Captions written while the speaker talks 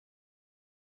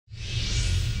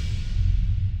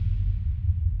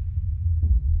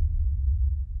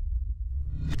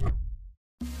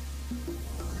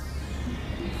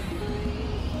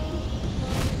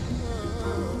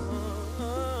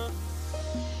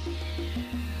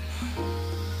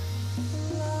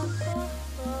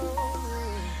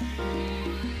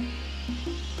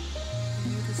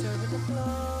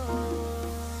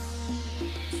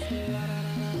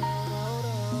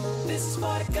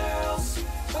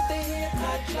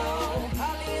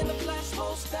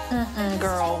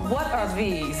Girl, what are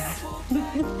these?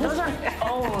 Those are...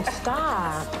 Oh,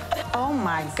 stop. Oh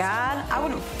my God, I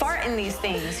wouldn't fart in these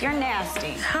things. You're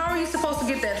nasty. How are you supposed to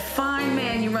get that fine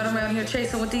man you run around here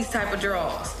chasing with these type of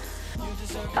drawers?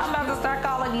 I'm about to start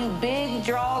calling you Big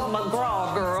Draws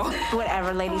McGraw, girl.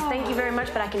 Whatever, ladies. Thank you very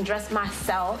much, but I can dress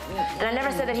myself. And I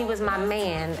never said that he was my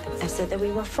man. I said that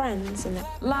we were friends and that...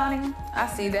 Lonnie, I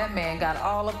see that man got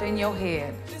all up in your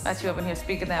head. That's you up in here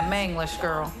speaking that Manglish,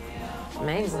 girl.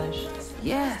 Manglish?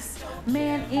 Yes,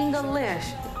 man English.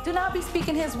 Do not be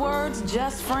speaking his words,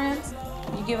 just friends.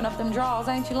 You giving up them draws,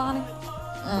 ain't you, Lonnie?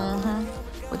 Mm-hmm.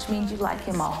 Which means you like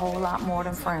him a whole lot more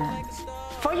than friends.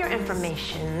 For your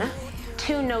information,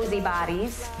 two nosy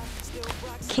bodies.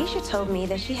 Keisha told me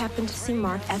that she happened to see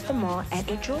Mark at the mall at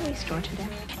a jewelry store today.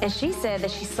 And she said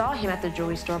that she saw him at the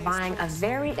jewelry store buying a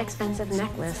very expensive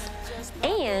necklace.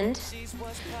 And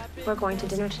we're going to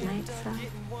dinner tonight, so.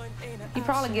 He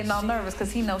probably getting all nervous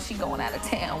because he knows she going out of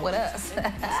town with us.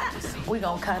 We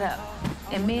gonna cut up.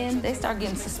 And men, they start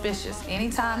getting suspicious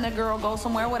anytime that girl goes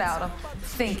somewhere without him,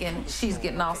 thinking she's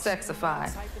getting all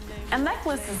sexified. A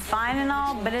necklace is fine and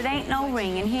all, but it ain't no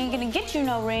ring, and he ain't gonna get you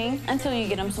no ring until you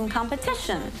get him some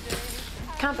competition.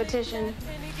 Competition?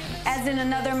 As in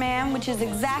another man, which is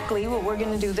exactly what we're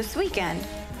gonna do this weekend.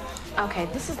 Okay,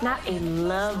 this is not a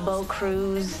love boat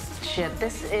cruise ship.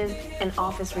 This is an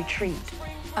office retreat.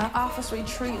 An office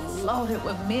retreat loaded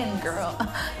with men, girl,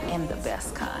 and the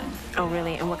best kind. Oh,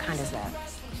 really? And what kind is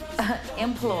that?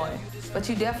 Employed. But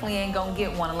you definitely ain't gonna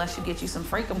get one unless you get you some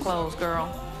freakum clothes,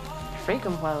 girl.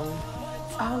 Freakum clothes?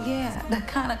 Oh, yeah. The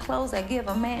kind of clothes that give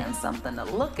a man something to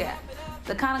look at.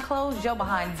 The kind of clothes Joe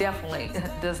behind definitely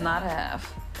does not have.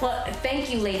 Well,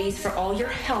 thank you, ladies, for all your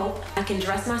help. I can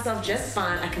dress myself just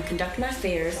fine. I can conduct my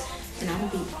affairs, and I will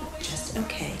be just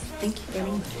okay. Thank you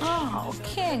very much. Oh,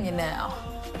 can you now?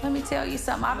 Let me tell you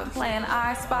something. I've been playing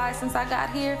I Spy since I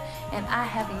got here, and I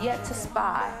have yet to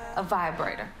spy a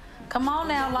vibrator. Come on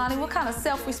now, Lonnie. What kind of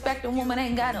self-respecting woman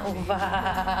ain't got no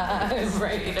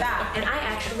vibrator? Stop. And I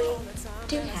actually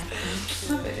do have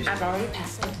one. I've already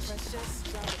passed it.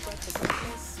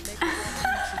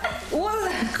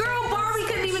 What? Girl, Barbie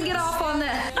couldn't even get off on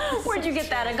that. Where'd you get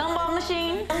that, a gumball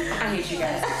machine? I hate you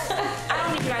guys. I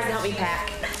don't need you guys to help me pack.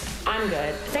 I'm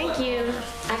good. Thank you.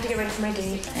 I have to get ready for my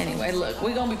date. Anyway, look,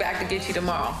 we're gonna be back to get you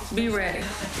tomorrow. Be ready.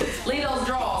 Leave those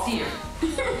drawers here.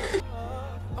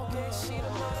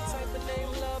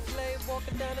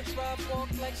 Down the drive, walk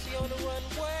like she on the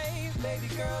runway. Baby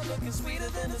girl looking sweeter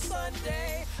than a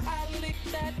Sunday. I lick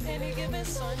that any given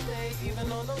Sunday,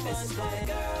 even on the Monday. This is for the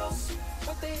girls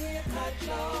with their hair cut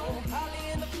low,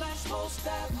 Holly in the flash most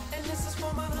up. And this is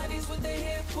for my honeys with their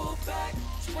hair pulled back.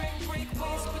 Spring break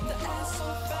waist with the ass so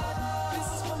fat. This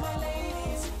is for my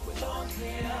ladies with long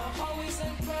hair, always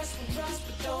impressed with trust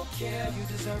but don't care. You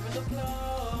deserve an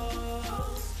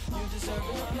applause. You deserve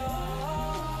an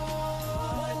applause.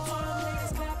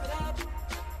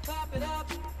 Clap it up,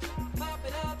 clap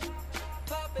it up,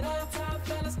 clap it up, time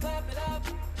fellas, clap it up,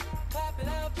 clap it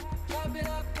up, clap it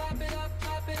up, clap it up,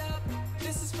 clap it up.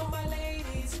 This is for my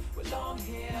ladies with long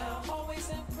hair, always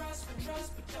impressed with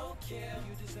trust but don't care.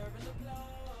 You deserve an applause.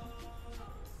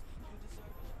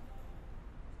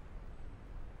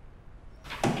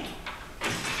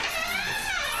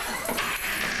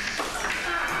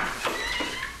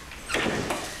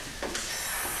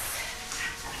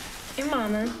 Hey,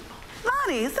 Mama.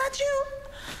 Lonnie, is that you?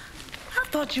 I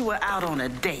thought you were out on a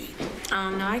date.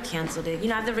 No, I canceled it. You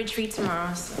know, I have the retreat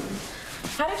tomorrow, so.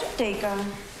 How did your date go?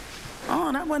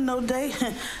 Oh, that wasn't no date.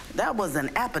 That was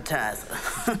an appetizer.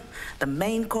 The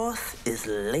main course is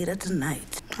later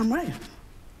tonight. I'm ready.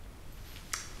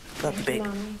 Love you, baby.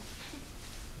 Mommy.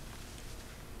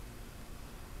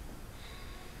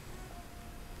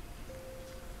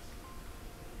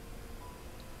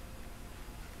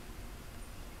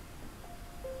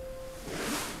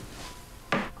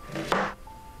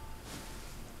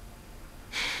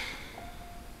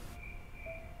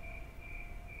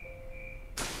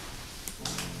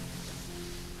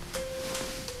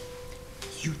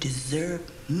 You deserve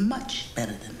much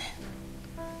better than that.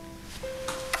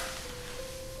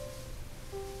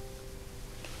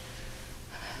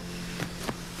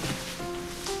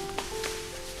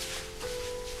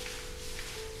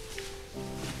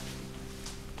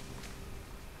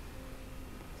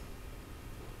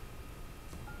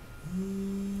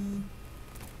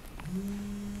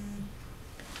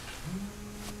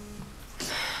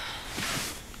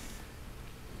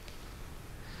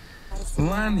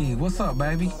 Lonnie, what's up,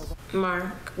 baby?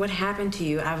 Mark, what happened to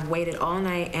you? I've waited all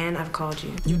night and I've called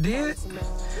you. You did?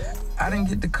 I didn't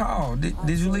get the call. Did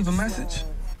you leave a message?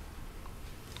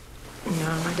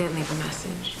 No, I didn't leave a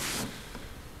message.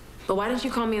 But why didn't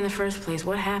you call me in the first place?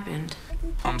 What happened?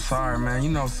 I'm sorry, man.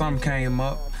 You know, something came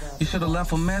up. You should have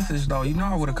left a message, though. You know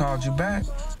I would have called you back.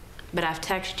 But I've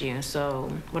texted you, so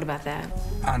what about that?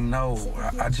 I know.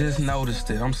 I just noticed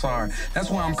it. I'm sorry. That's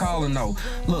why I'm calling, though.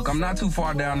 Look, I'm not too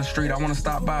far down the street. I want to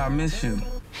stop by. I miss you.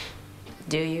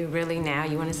 Do you really now?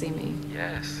 You want to see me?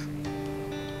 Yes.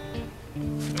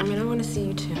 I mean, I want to see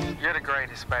you, too. You're the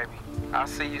greatest, baby. I'll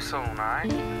see you soon, all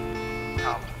right?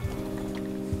 Oh.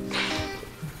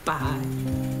 Bye.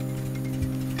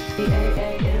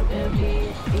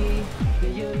 C-A-A-M-M-E-E,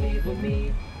 can you leave with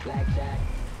me? Blackjack.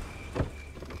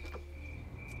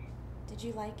 Did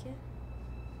you like it?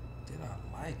 Did I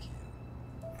like it?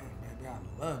 Man, baby, I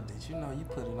loved it. You know, you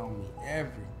put it on me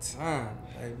every time,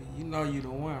 baby. You know you the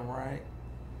one, right?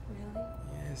 Really?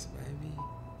 Yes, baby. You know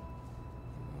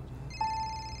that.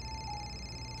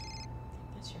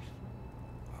 That's your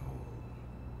phone.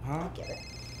 Oh. Huh? Get it.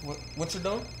 What you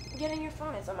doing? Get in your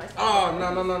phone. It's on my phone. Oh,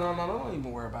 no. Don't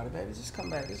even worry about it, baby. Just come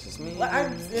back. It's just me. Well,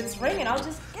 it's ringing. I'll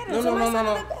just get it. No.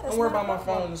 Don't worry about my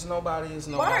phone. It's nobody.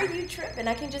 Why are you tripping?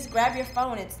 I can just grab your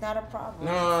phone. It's not a problem.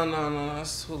 No.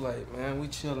 It's too late, man. We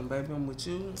chilling, baby. I'm with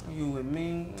you. You with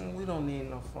me. We don't need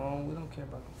no phone. We don't care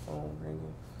about the phone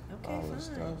ringing. Okay, all fine. this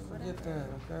stuff. Forget that,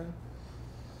 okay?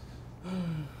 Right.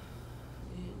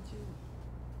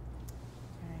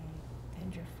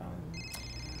 And your phone.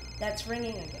 That's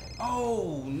ringing again.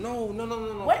 Oh, no.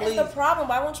 What is please. the problem?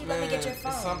 Why won't you let me Man, get your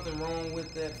phone? Is something wrong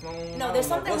with that phone? No, there's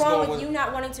something wrong with you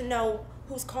not wanting to know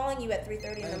who's calling you at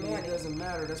 3:30 in the morning. It doesn't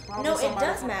matter. That's probably No, it somebody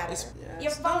does from- matter. Yeah,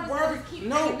 Your phone doesn't keep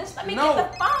ringing. Let me no,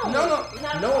 get the phone. No. It's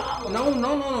not a problem. No.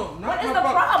 What is my the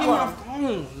phone. problem? Give me my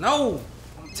phone. No.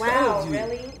 I'm Wow, telling you.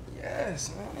 really?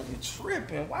 Yes, man. You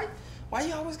tripping. Why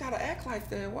you always gotta act like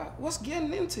that? What's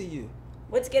getting into you?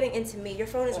 What's getting into me? Your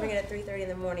phone is ringing at 3:30 in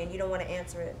the morning and you don't want to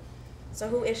answer it. So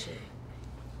who is she?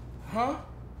 Huh?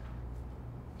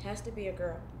 Has to be a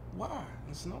girl. Why?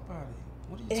 It's nobody.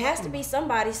 What are you It talking has to be about?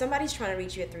 somebody. Somebody's trying to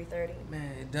reach you at 3:30.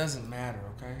 Man, it doesn't matter,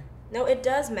 okay? No, it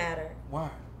does matter. Why?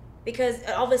 Because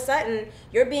all of a sudden,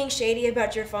 you're being shady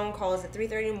about your phone calls at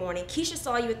 3:30 in the morning. Keisha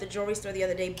saw you at the jewelry store the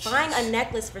other day buying a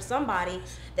necklace for somebody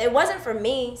that wasn't for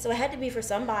me, so it had to be for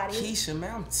somebody. Keisha,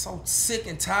 man, I'm so sick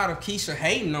and tired of Keisha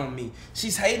hating on me.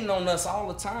 She's hating on us all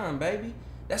the time, baby.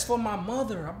 That's for my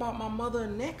mother. I bought my mother a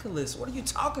necklace. What are you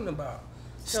talking about?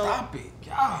 Stop it.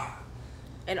 God.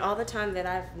 And all the time that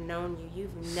I've known you,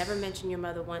 you've never mentioned your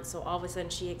mother once, so all of a sudden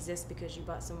she exists because you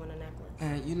bought someone a necklace.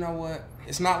 And you know what?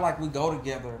 It's not like we go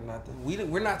together or nothing.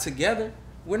 We're not together.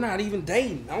 We're not even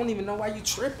dating. I don't even know why you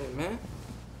tripping, man.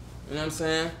 You know what I'm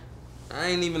saying? I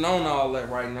ain't even on all that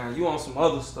right now. You on some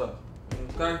other stuff,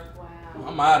 okay? Wow.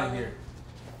 I'm out of here.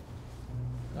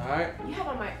 All right? You have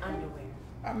on my underwear.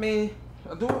 I mean,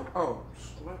 I do it. Oh,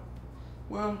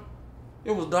 well,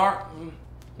 it was dark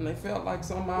and they felt like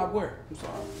something I'd wear. I'm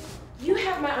sorry. You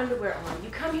have my underwear on. You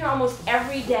come here almost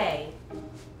every day.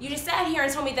 You just sat here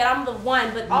and told me that I'm the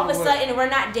one, but all of a sudden we're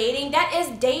not dating. That is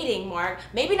dating, Mark.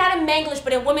 Maybe not in Manglish,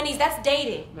 but in womanese, that's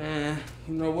dating. Man,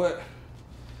 you know what?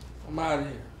 I'm out of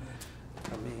here.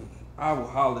 I mean, I will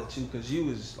holler at you because you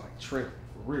was like tripping,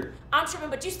 for real. I'm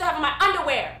tripping, but you still have on my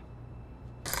underwear.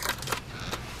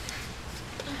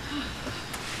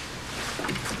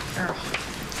 Girl,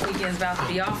 weekend's about to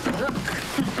be off the hook.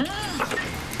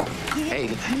 Hey,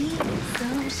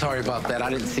 I'm sorry about that. I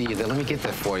didn't see you there. Let me get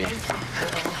that for you.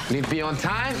 Need to be on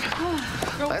time?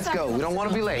 Let's go. We don't want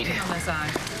to be late. On this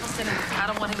side. I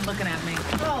don't want him looking at me.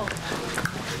 Oh.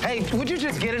 Hey, would you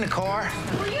just get in the car?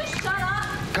 Will you shut up?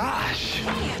 Gosh.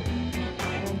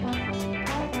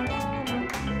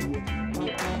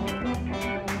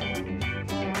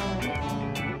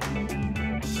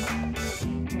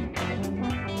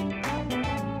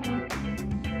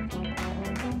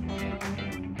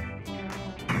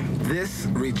 This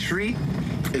retreat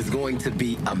is going to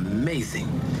be amazing.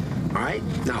 All right?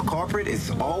 Now, corporate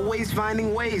is always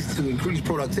finding ways to increase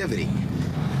productivity.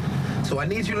 So I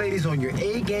need you ladies on your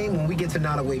A game when we get to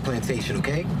Nottoway Plantation,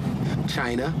 okay?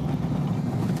 China.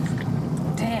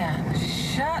 Dan,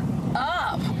 shut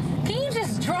up. Can you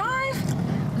just drive?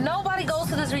 Nobody goes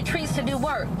to these retreats to do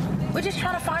work. We're just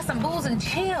trying to find some booze and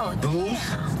chill. Booze?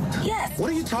 Yes. What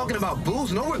are you talking about,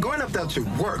 booze? No, we're going up there to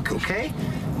work, okay?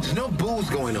 There's no booze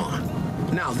going on.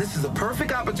 Now, this is a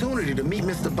perfect opportunity to meet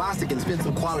Mr. Bostic and spend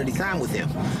some quality time with him.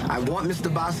 I want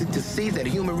Mr. Bostic to see that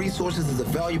human resources is a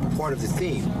valuable part of this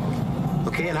team.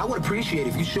 Okay, and I would appreciate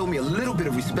if you show me a little bit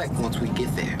of respect once we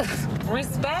get there.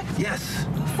 Respect? Yes.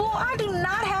 Fool, I do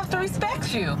not have to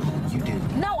respect you. You do.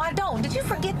 No, I don't. Did you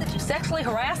forget that you sexually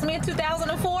harassed me in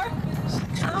 2004?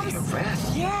 Sexually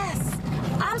harassed? Yes.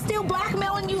 I'm still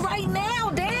blackmailing you right now,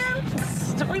 Dan.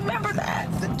 Remember that.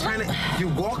 China, you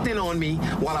walked in on me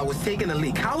while I was taking a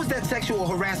leak. How is that sexual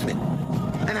harassment?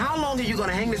 And how long are you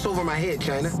gonna hang this over my head,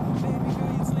 China?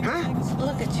 Huh?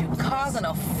 Look at you, causing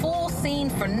a full scene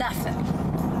for nothing.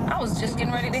 I was just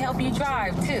getting ready to help you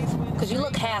drive, too. Because you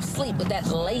look half asleep with that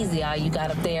lazy eye you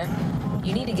got up there.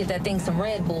 You need to get that thing some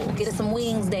Red Bull. Get it some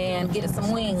wings, Dan. Get it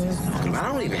some wings.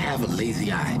 I don't even have a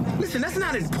lazy eye. Listen, that's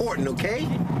not important, okay?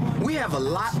 We have a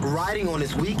lot riding on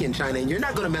this weekend, China, and you're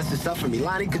not gonna mess this up for me.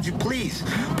 Lonnie, could you please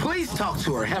talk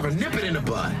to her, have her nip it in the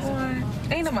bud.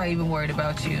 Ain't nobody even worried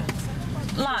about you.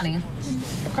 Lonnie,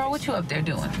 girl, what you up there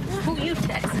doing? Who you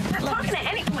texting? I'm not talking to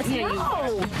anyone.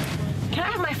 No. Can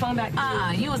I have my phone back?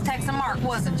 You was texting Mark,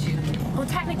 wasn't you? Well,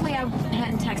 technically, I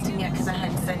hadn't texted him yet because I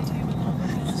hadn't sent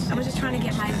it. I was just trying to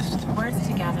get my words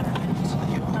together.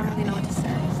 I don't really know what to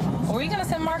say. Were you gonna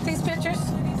send Mark these pictures?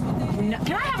 No.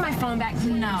 Can I have my phone back,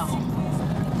 please? No.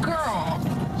 Girl,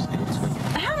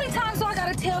 how many times do I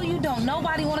gotta tell you don't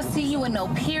nobody wanna see you in no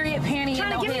period panty and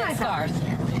no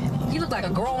headscarf? You look like a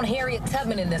grown Harriet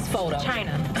Tubman in this photo.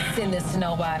 China. Send this to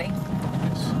nobody.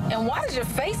 And why does your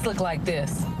face look like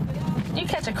this? You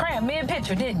catch a cramp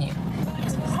mid-picture, didn't you?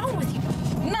 What's wrong with you?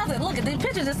 Nothing. Look, at these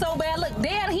pictures are so bad. Look,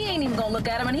 Dad, he ain't even gonna look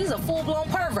at him, and he's a full-blown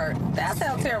pervert. That's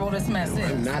how terrible this mess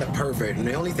is. I'm not a pervert, and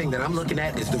the only thing that I'm looking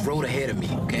at is the road ahead of me,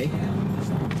 okay?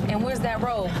 And where's that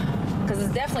road? Because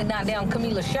it's definitely not down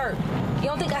Camila's shirt. You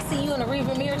don't think I see you in the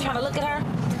rearview mirror trying to look at her?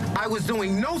 I was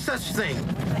doing no such thing.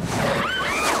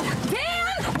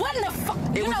 Dan, what in the fuck?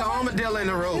 It was an armadillo in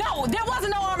the road. No, there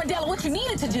wasn't no armadillo. What you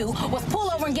needed to do was pull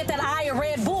over and get that eye of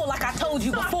Red Bull like I told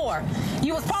you before.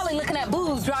 You was probably looking at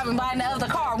boobs driving by in the other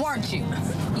car, weren't you?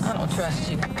 I don't trust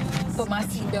you. Put my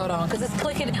seatbelt on, because it's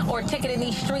clicking or ticking in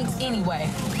these streets anyway.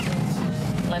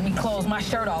 Let me close my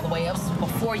shirt all the way up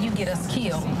before you get us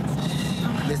killed.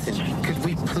 Listen, could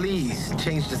we please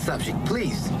change the subject?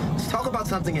 Please. Let's talk about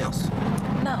something else.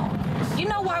 No. You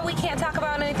know why we can't talk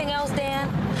about anything else, Dan?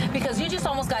 Because you just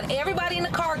almost got everybody in the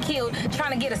car killed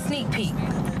trying to get a sneak peek.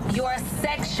 You're a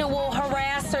sexual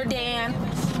harasser, Dan.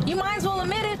 You might as well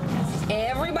admit it.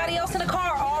 Everybody else in the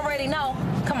car already know.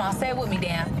 Come on, say it with me,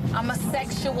 Dan. I'm a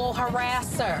sexual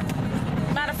harasser.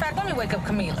 Matter of fact, let me wake up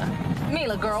Camila.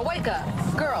 Camila, girl, wake up.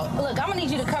 Girl, look, I'm gonna need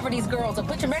you to cover these girls and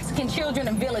put your Mexican children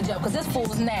in village up, because this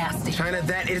fool's nasty. China,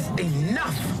 that is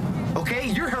enough, okay?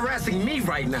 You're harassing me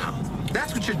right now.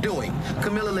 That's what you're doing.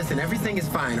 Camila, listen, everything is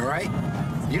fine, all right?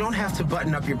 You don't have to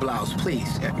button up your blouse,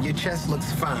 please. Your chest looks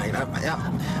fine.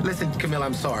 Listen, Camila,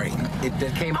 I'm sorry. It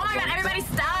came out. Oh my God, everybody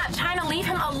stop. China, leave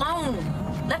him alone.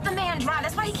 Let the man drive.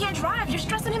 That's why he can't drive. You're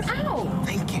stressing him out.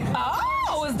 Thank you.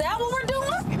 Oh, is that what we're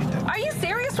doing? Are you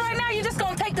serious right now? You just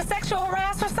gonna take the sexual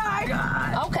harasser side?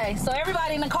 God. Okay, so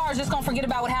everybody in the car is just gonna forget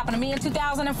about what happened to me in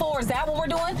 2004. Is that what we're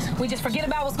doing? We just forget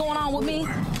about what's going on with me?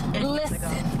 Listen,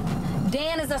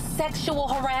 Dan is a sexual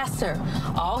harasser.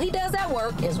 All he does at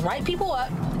work is write people up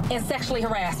and sexually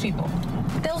harass people.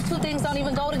 Those two things don't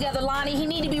even go together, Lonnie. He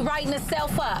need to be writing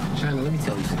himself up. China, let me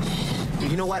tell you something.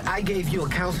 You know what? I gave you a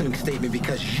counseling statement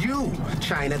because you,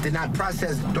 China, did not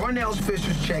process Darnell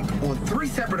Fisher's check on 3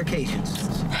 separate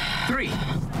occasions. 3.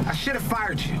 I should have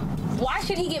fired you. Why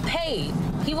should he get paid?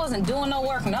 He wasn't doing no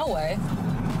work, no way.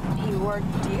 He worked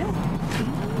you.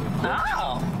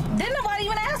 Oh. Didn't nobody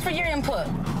even ask for your input.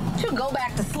 You go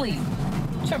back to sleep.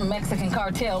 It's your Mexican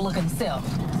cartel looking self.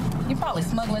 You're probably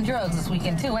smuggling drugs this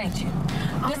weekend too, ain't you?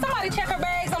 Did somebody check her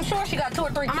bags? I'm sure she got 2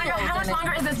 or 3 Oh my God, how much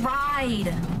longer is this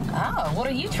ride? Oh, what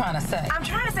are you trying to say? I'm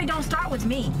trying to say don't start with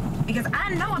me. Because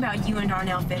I know about you and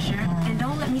Darnell Fisher. And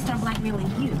don't let me start blackmailing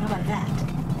you. How about that?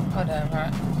 Whatever.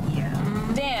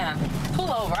 Yeah. Dan, pull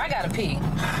over. I gotta pee.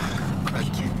 I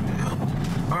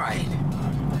can't. All right.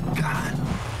 God.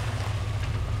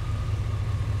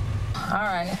 All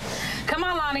right. Come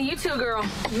on, Lonnie. You too, girl.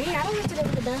 Me? I don't have to go to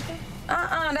the bathroom.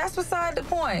 That's beside the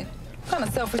point. What kind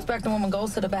of self-respecting woman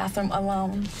goes to the bathroom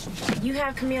alone? You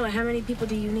have Camila. How many people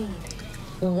do you need?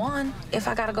 1, if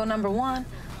I gotta go number 1,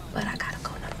 but I gotta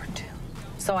go number 2.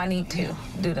 So I need 2.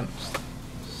 Do the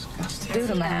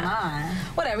math.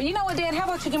 Whatever. You know what, Dan? How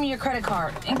about you give me your credit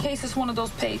card in case it's one of those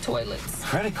paid toilets?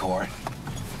 Credit card?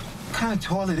 What kind of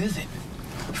toilet is it?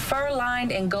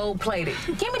 Fur-lined and gold-plated.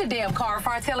 Give me the damn card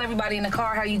before I tell everybody in the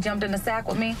car how you jumped in the sack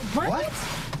with me. What?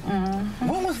 Mm-hmm.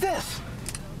 When was this?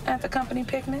 At the company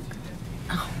picnic.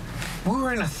 We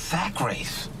were in a sack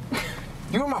race.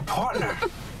 You were my partner.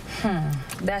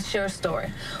 That's your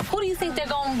story. Who do you think they're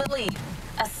gonna believe?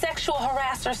 A sexual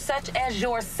harasser such as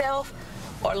yourself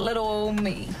or little old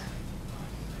me?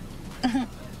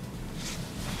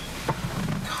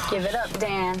 Give it up,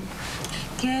 Dan.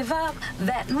 Give up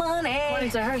that money.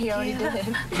 According to her, he already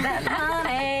did. That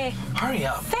money. Hurry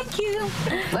up. Thank you.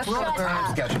 Let's We're on shut time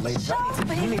up. schedule, ladies.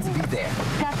 You need to be there.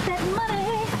 Got that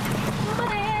money.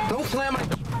 Money. Don't slam my...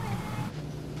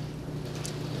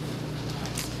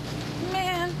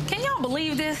 Man, can y'all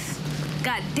believe this?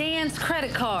 Got Dan's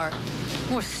credit card.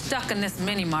 We're stuck in this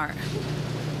mini mart.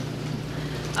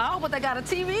 Oh, but they got a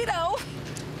TV though.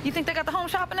 You think they got the Home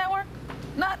Shopping Network?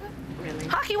 Nothing? Really?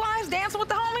 Hockey wives dancing with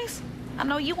the homies? I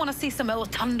know you want to see some El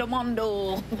Tondo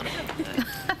Mondo.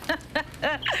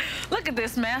 Look at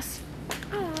this mess.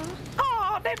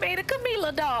 Oh, they made a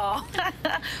Camila doll.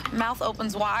 Mouth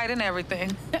opens wide and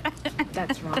everything.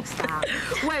 That's wrong. Stop.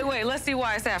 Wait, let's see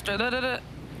why it's after.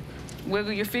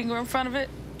 Wiggle your finger in front of it,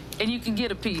 and you can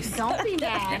get a piece. Don't be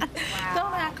mad. Wow.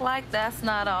 Don't act like that's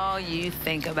not all you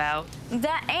think about.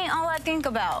 That ain't all I think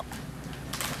about.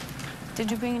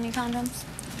 Did you bring any condoms?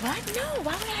 What? No,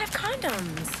 why would I have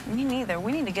condoms? Me neither.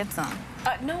 We need to get some.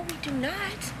 No, we do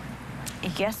not.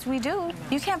 Yes, we do.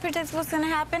 You can't predict what's gonna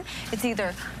happen. It's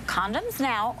either condoms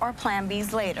now or Plan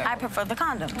Bs later. I prefer the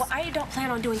condoms. Well, I don't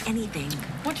plan on doing anything.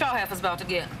 What y'all half is about to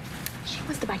get? She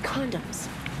wants to buy condoms.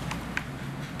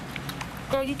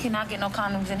 Girl, you cannot get no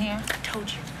condoms in here. I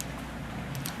told you.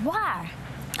 Why?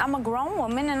 I'm a grown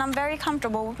woman and I'm very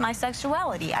comfortable with my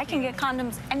sexuality. I can get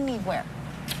condoms anywhere.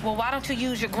 Well, why don't you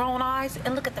use your grown eyes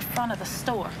and look at the front of the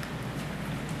store?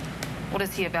 What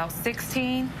is he, about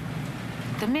 16?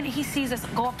 The minute he sees us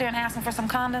go up there and ask him for some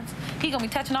condoms, he gonna be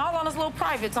touching all on his little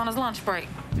privates on his lunch break.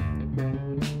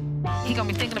 He gonna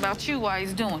be thinking about you while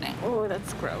he's doing it. Oh,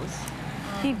 that's gross.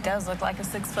 He does look like a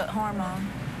 6-foot hormone.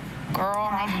 Girl,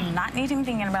 I do not need him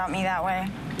thinking about me that way.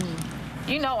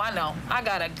 you know I know. I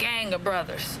got a gang of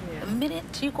brothers. The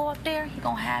minute you go up there, he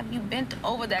gonna have you bent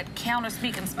over that counter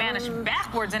speaking Spanish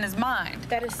backwards in his mind.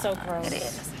 That is so gross. It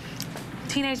is.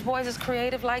 Teenage boys is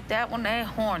creative like that when they're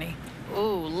horny.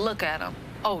 Ooh, look at them.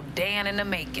 Oh, Dan in the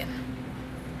making.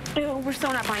 Ew, we're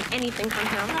still not buying anything from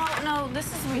him. No, this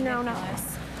is ridiculous. No.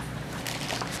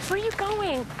 Where are you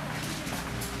going?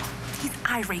 He's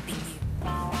eye raping you.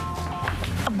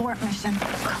 Abort mission.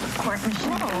 Abort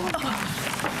mission.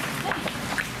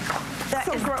 That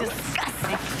So is gross.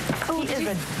 disgusting. He is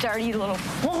a dirty little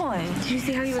boy. Did you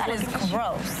see how he was That is looking?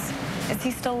 gross. Is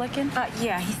he still looking?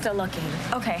 Yeah, he's still looking.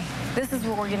 Okay, this is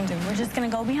what we're gonna do. We're just gonna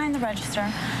go behind the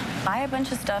register, buy a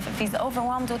bunch of stuff. If he's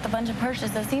overwhelmed with a bunch of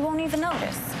purchases, he won't even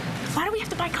notice. Why do we have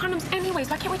to buy condoms anyways?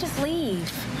 Why can't we just leave?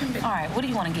 All right, what do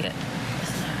you want to get?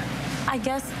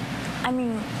 I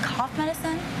mean, cough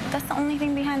medicine? That's the only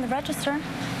thing behind the register.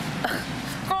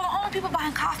 Girl, the only people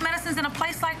buying cough medicines in a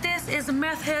place like this is the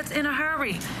meth heads in a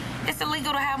hurry. It's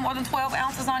illegal to have more than 12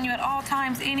 ounces on you at all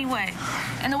times anyway.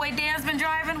 And the way Dan's been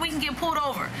driving, we can get pulled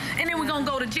over. And then we're gonna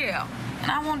go to jail.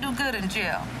 And I won't do good in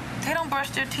jail. They don't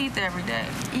brush their teeth every day.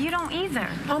 You don't either.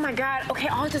 Oh my God. Okay,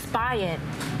 I'll just buy it.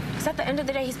 Because at the end of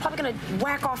the day, he's probably gonna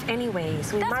whack off anyway.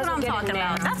 So we That's might as what well I'm get it talking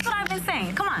now. about. That's what I've been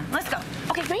saying. Come on, let's go.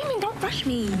 Okay, Raymond, don't rush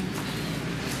me.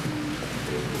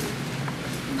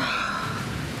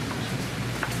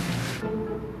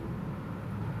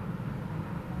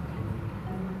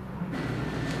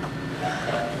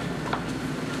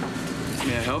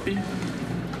 May I help you?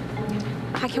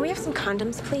 Hi, can we have some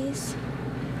condoms, please?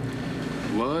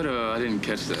 What? I didn't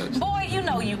catch that. Boy, you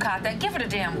know you caught that. Give her the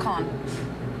damn condom.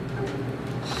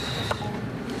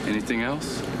 Anything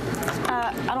else?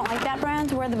 I don't like that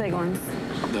brand. Wear the big ones.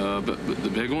 The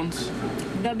big ones?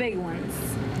 The big ones.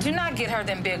 Do not get her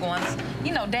them big ones.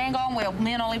 You know dang on well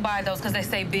men only buy those because they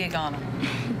say big on them.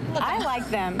 I like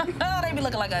them. They be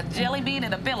looking like a jelly bean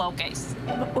in a pillowcase.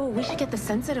 Oh, we should get the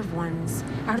sensitive ones.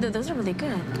 I heard that those are really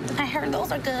good. I heard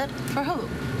those are good. For who?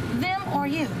 Them or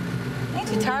you? Ain't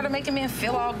you tired of making men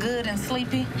feel all good and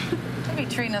sleepy? They be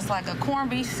treating us like a corned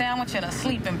beef sandwich and a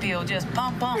sleeping pill, just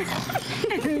bump, bump.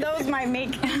 Those might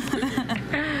make...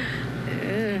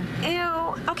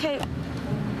 Ew. Okay.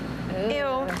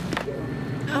 Ew.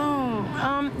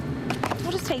 Oh,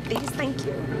 we'll just take these. Thank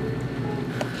you.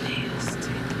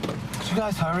 Could you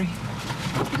guys hurry?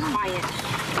 Quiet.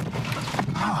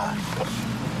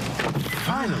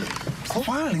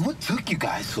 Finally, what took you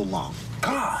guys so long?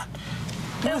 God,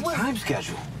 what a time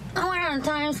schedule. I went on a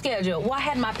time schedule. Well, I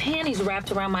had my panties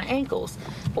wrapped around my ankles.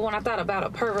 But when I thought about a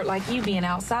pervert like you being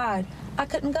outside, I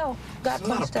couldn't go. Got I'm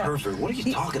not punched a up. pervert. What are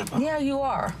you talking about? Yeah, you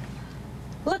are.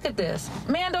 Look at this.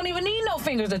 Man don't even need no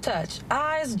fingers to touch.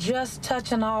 Eyes just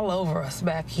touching all over us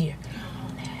back here.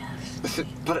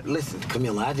 But listen,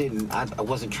 Camilla, I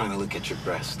wasn't trying to look at your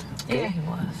breast. Okay? Yeah, he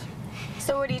was.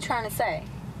 So what are you trying to say?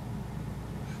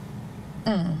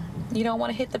 You don't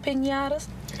want to hit the piñatas?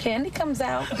 Candy comes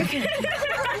out.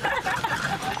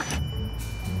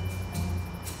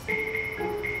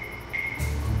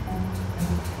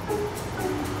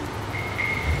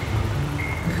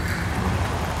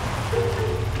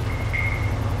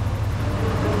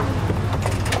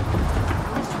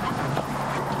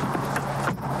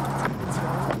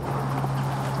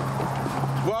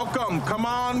 Welcome. Come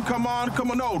on.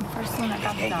 No. First one I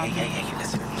got the dog. Hey,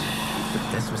 listen.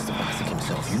 That's Mr. Bostic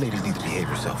himself. You ladies need to behave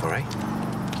yourself, all right?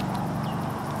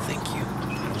 Thank you.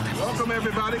 Welcome,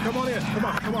 everybody. Come on in. Come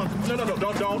on. No.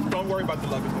 Don't worry about the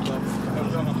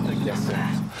luggage. Yes, sir.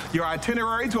 Your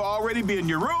itineraries will already be in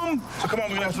your room. So come on,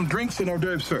 we're gonna have some drinks and hors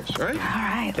d'oeuvres first, all right? All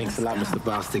right. Thanks a lot, Mr.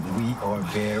 Bostic. We are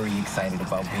very excited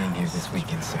about being here this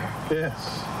weekend, sir.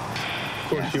 Yes. Of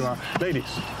course you are. Ladies,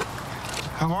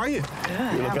 how are you?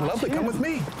 Good. You're looking lovely. Come with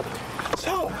me.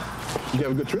 So, you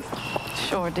have a good trip?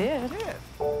 Sure did. Yeah.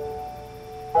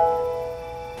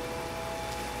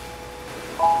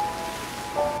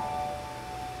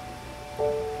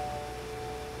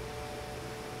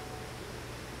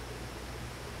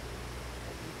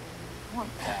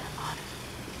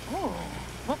 Oh,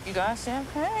 look, you got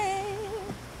champagne.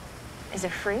 Is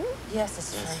it free? Yes,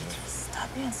 it's free.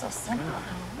 Stop being so simple.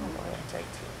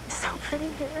 It's so pretty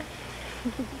here.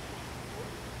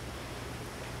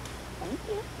 Thank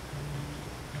you.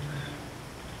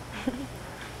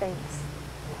 Thanks.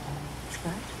 It's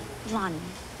good. Lonnie.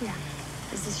 Yeah.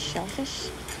 Is this shellfish?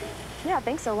 Yeah, I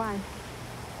think so. Why?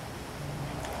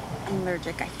 I'm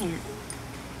allergic. I can't.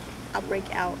 I'll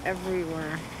break out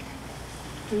everywhere.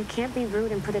 You can't be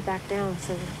rude and put it back down,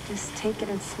 so just take it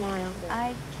and smile.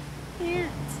 I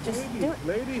can't. Just do it.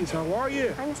 Ladies, how are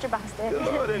you? Hi, Mr. Bostic.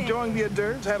 Good. Enjoying the hors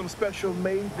d'oeuvres. Had them special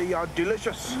made. They are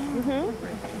delicious.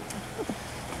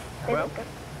 Well,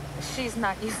 She's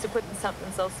not used to putting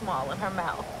something so small in her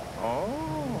mouth.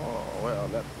 oh, well,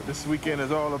 this weekend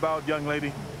is all about, young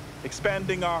lady,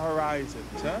 expanding our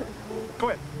horizons, huh? Go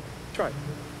ahead. Try it.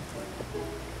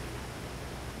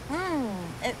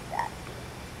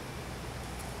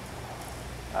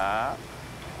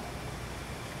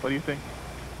 What do you think?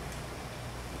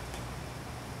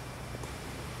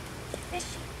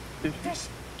 Fishy. Fish.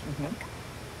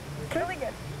 Really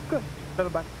good. Good.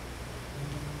 Little bite.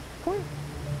 Come here.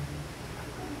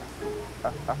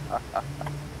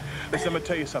 Listen, let me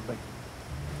tell you something.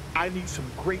 I need some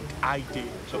great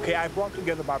ideas, okay? I brought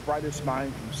together my brightest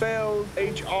minds from sales,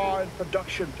 HR, and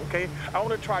productions, okay? I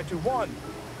want to try to, 1,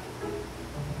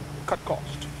 cut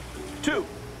cost. 2,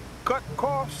 cut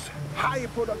costs, higher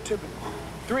productivity.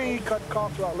 3, cut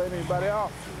costs without letting anybody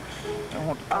off. I don't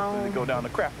want the company to go down the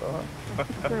crap,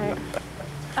 Right.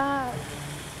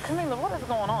 Camila, what is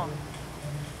going on?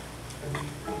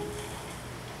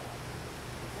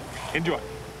 Enjoy.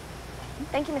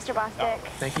 Thank you, Mr. Bostic.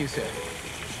 Thank you, sir.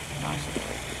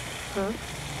 Huh?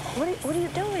 What are you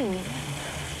doing?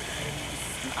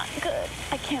 Not good.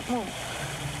 I can't move.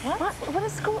 What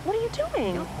are you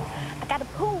doing? I gotta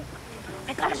poop.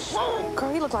 I gotta poop.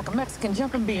 Girl, you look like a Mexican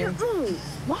jumping bean.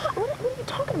 What are you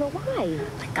talking about? Why?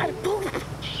 I gotta poop.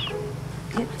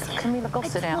 Camila, go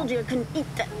sit down. I told you I couldn't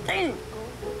eat that thing.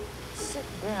 Sit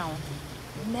down.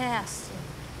 Nasty.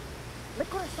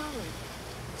 Liquid or solid?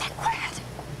 Liquid.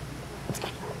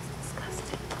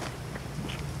 Disgusting.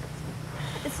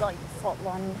 It's all your fault,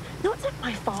 Lonnie. No, it's not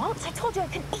my fault. I told you I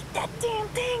couldn't eat that damn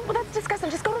thing. Well, that's disgusting.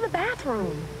 Just go to the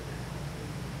bathroom.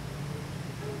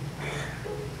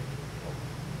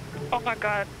 Oh my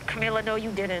God, Camila, no,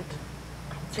 you didn't.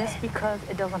 Just because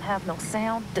it doesn't have no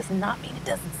sound does not mean it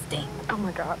doesn't stink. Oh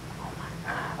my God.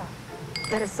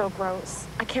 That is so gross.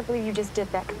 I can't believe you just did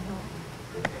that,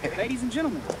 Camila. Ladies and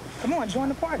gentlemen, come on, join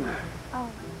the party. Oh.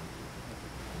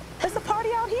 There's a party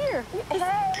out here.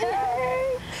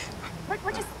 Hey.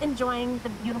 We're just enjoying the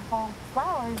beautiful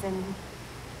flowers and...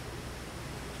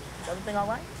 Is everything all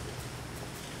right?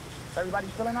 Is everybody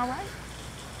feeling all right?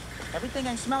 Everything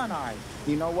ain't smelling all right.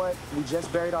 You know what? We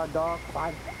just buried our dog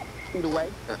 5 feet away.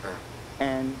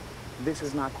 And this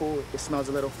is not cool. It smells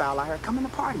a little foul out here. Come in the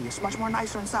party. It's much more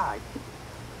nicer inside.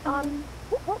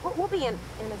 We'll be in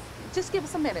a... Just give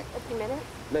us a minute. A few minutes.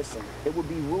 Listen, it would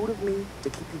be rude of me to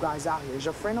keep you guys out here. Is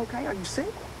your friend okay? Are you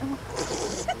sick?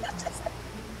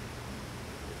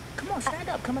 Come on, stand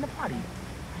up. Come in the party.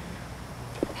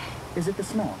 Is it the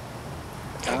smell?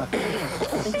 I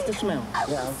think it's the smell.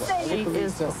 Yeah, It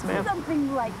is the smell.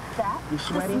 Something like that. You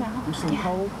sweaty? You seem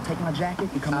cold? Take my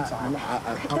jacket and come inside.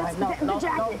 All right, The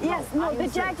jacket. Yes, no, the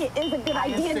jacket is a good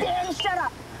idea. Dan, shut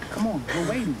up. Come on, we're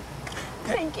waiting.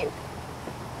 Thank you.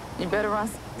 You better run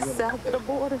south of the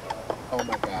border. Oh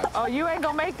my God. Oh, you ain't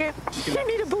gonna make it. She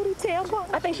need a booty tampon.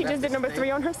 I think she just did number 3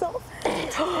 on herself.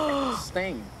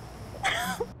 Sting.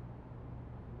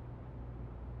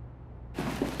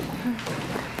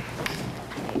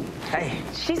 Hey.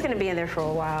 She's gonna be in there for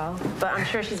a while, but I'm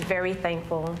sure she's very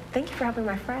thankful. Thank you for helping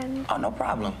my friend. Oh, no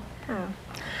problem. Oh.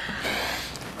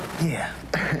 Yeah.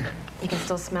 You can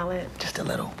still smell it? Just a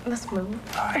little. Let's move.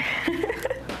 All right.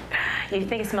 You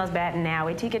think it smells bad now?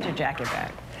 Wait till you get your jacket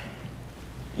back.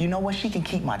 You know what? She can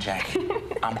keep my jacket.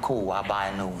 I'm cool. I'll buy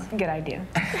a new one. Good idea.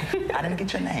 I didn't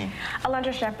get your name.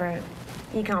 Alondra Shepherd.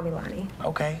 You can call me Lonnie.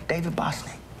 Okay. David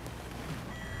Bosnick.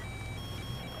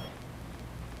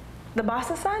 The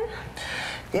boss's son?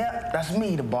 Yeah, that's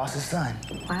me, the boss's son.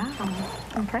 Wow.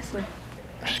 Impressive.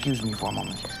 Excuse me for a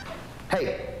moment.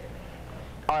 Hey.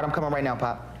 All right, I'm coming right now,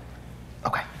 Pop.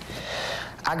 Okay.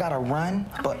 I gotta run,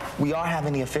 but we are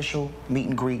having the official meet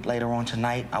and greet later on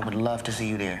tonight. I would love to see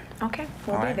you there. Okay,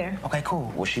 we'll be there. Okay,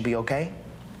 cool. Will she be okay?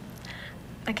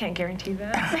 I can't guarantee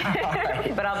that.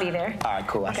 Right. But I'll be there. All right,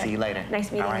 cool. I'll see you later.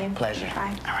 Nice meeting you. All right, pleasure.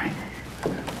 Bye. All right.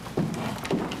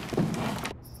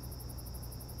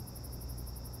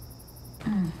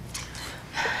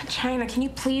 China, can you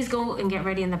please go and get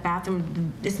ready in the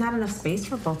bathroom? There's not enough space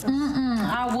for both of us.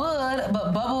 I would,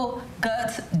 but Bubble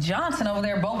Guts Johnson over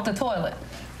there broke the toilet.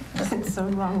 What's so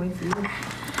wrong with you?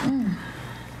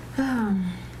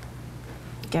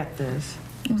 Get this.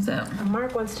 What's that?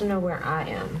 Mark wants to know where I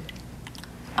am.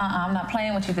 I'm not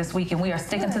playing with you this weekend. We are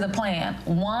sticking to the plan.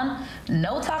 1,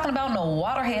 no talking about no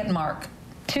waterhead Mark.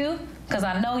 2, because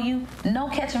I know you, no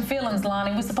catching feelings,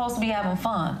 Lonnie. We're supposed to be having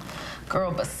fun.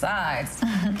 Girl, besides,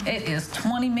 it is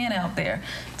 20 men out there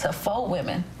to 4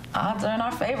 women. Odds are in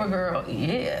our favor, girl.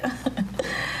 Yeah.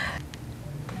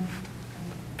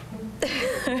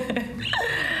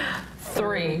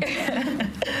 3.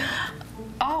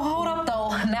 Oh, hold up, though.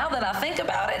 Now that I think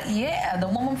about it, yeah, the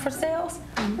woman for sales,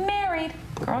 married.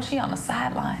 Girl, she on the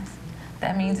sidelines.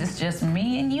 That means it's just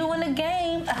me and you in the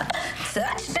game.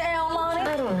 Touchdown, Lonnie.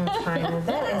 I don't know, China.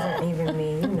 That isn't even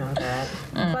me. You know that.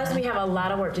 Plus, we have a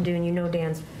lot of work to do, and you know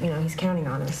Dan's, he's counting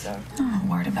on us, so. I'm not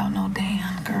worried about no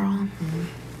Dan, girl.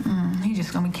 He's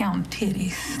just gonna be counting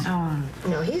titties.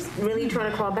 No, he's really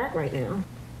trying to crawl back right now.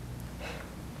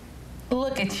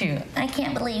 Look at you. I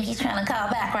can't believe he's trying to call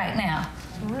back right now.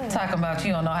 What? Talking about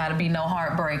you don't know how to be no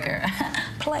heartbreaker.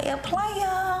 Player.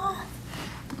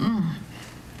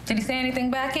 Did he say anything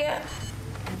back yet?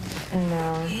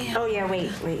 No. Yeah. Oh, yeah,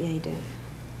 wait, yeah, he did.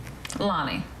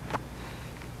 Lonnie.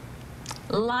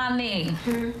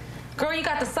 Girl, you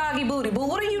got the soggy booty, boo.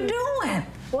 What are you doing?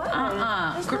 What?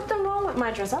 There's nothing wrong with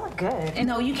my dress. I look good.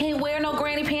 No, you can't wear no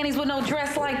granny panties with no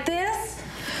dress like this.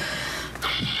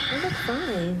 I look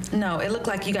fine. No, it looked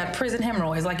like you got prison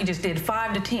hemorrhoids, like you just did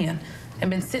 5 to 10 and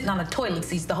been sitting on the toilet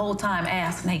seats the whole time,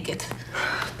 ass naked.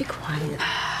 Be quiet.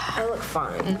 I look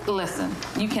fine. Listen,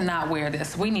 you cannot wear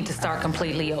this. We need to start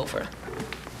completely over.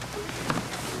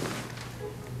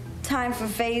 Time for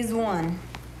phase 1.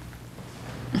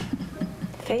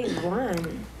 Phase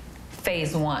 1?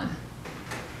 Phase 1.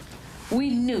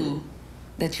 We knew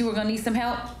that you were gonna need some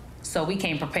help, so we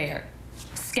came prepared.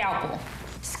 Scalpel.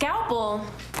 Scalpel?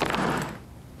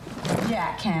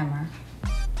 Jackhammer.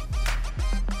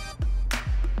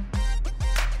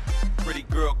 Pretty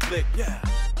girl click, yeah.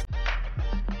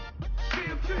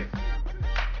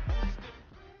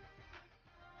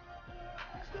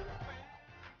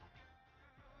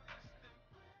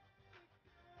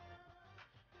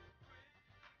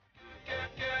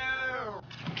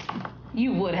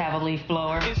 You would have a leaf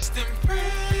blower. It's the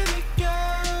pretty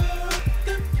girl,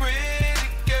 the pretty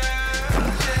girl,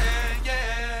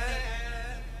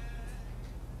 yeah.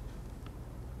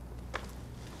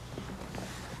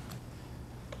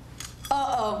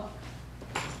 Uh-oh.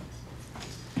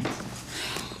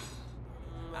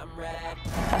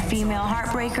 A female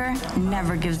heartbreaker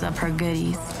never gives up her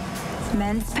goodies.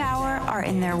 Men's power are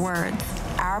in their words.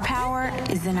 Our power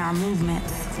is in our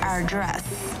movements, our dress.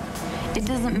 It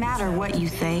doesn't matter what you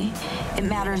say. It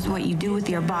matters what you do with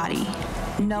your body.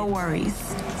 No worries.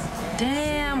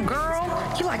 Damn, girl.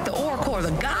 You like the Oracle or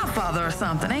the Godfather or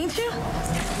something, ain't you?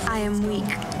 I am weak.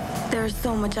 There's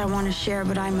so much I want to share,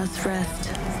 but I must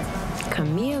rest.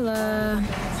 Camila.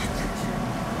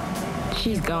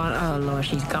 She's gone. Oh, Lord,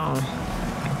 she's gone.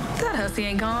 That hussy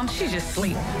ain't gone. She's just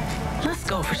asleep. Let's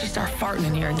go before she start farting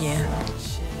in here again.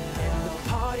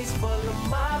 Parties full of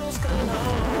models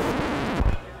galore.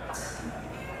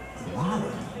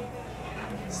 Lonnie,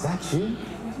 is that you?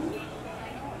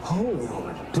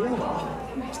 Oh, damn.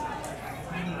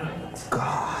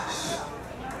 Gosh.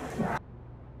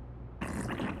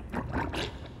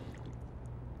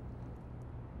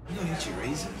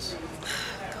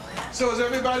 So is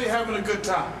everybody having a good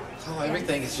time? Oh,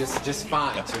 everything is just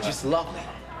fine, sir. Just lovely.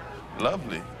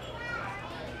 Lovely?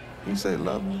 You say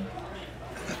lovely?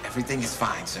 Everything is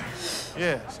fine, sir.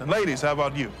 Yes. And ladies, how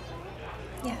about you?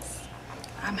 Yes.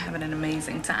 I'm having an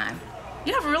amazing time.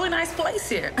 You have a really nice place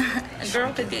here. A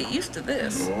girl could get used to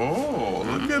this. Oh,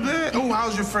 look at that. Oh,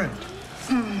 how's your friend?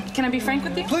 Can I be frank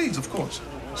with you? Please, of course.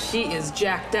 She is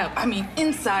jacked up. I mean,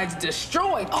 inside's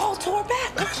destroyed, all tore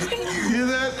back. You hear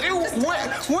that?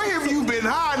 Where have you been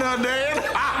hiding, Dad?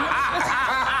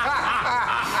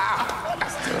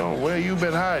 Oh, where you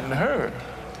been hiding her?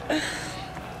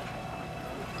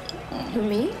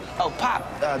 Me? Oh, Pop,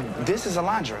 this is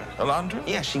Alondra. Alondra?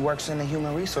 Yeah, she works in the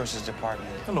human resources department.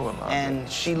 Hello, Alondra. And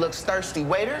she looks thirsty.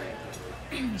 Waiter?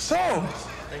 So,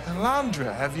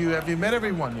 Alondra, have you met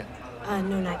everyone yet?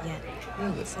 No, not yet.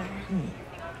 Really, sir?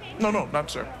 No, not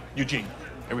sir. Eugene.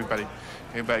 Everybody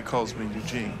calls me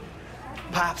Eugene.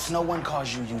 Pops, no one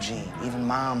calls you Eugene. Even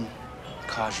Mom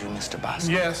calls you Mr.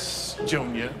 Boston. Yes,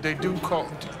 Junior. They do call...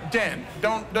 Dan,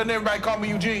 doesn't everybody call me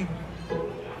Eugene?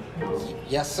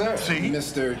 Yes, sir. See?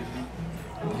 Mr.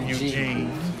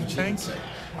 Eugene. Thank you.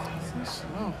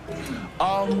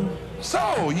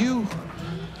 So you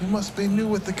must be new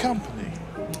with the company.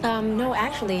 No,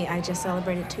 actually, I just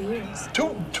celebrated 2 years.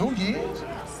 2 years?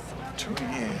 2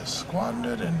 years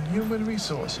squandered in human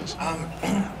resources.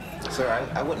 Sir,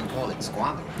 I wouldn't call it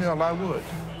squandered. Yeah, I would.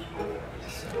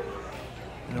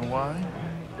 You know why?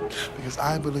 Because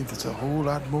I believe there's a whole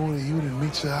lot more to you than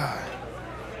meets the eye.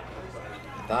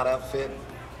 Without outfit,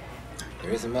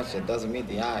 there isn't much that doesn't meet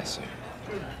the eye, sir.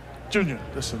 Junior,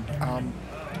 listen, I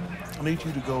need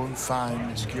you to go and find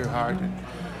Miss Gearhart and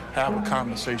have a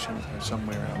conversation with her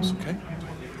somewhere else, okay?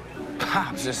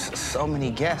 Pops, there's so many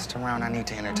guests around I need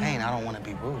to entertain. I don't want to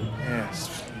be rude. Yes,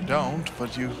 you don't,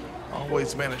 but you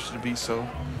always manage to be so.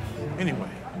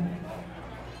 Anyway.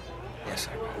 Yes,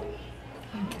 sir.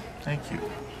 Thank you.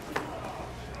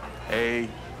 Hey,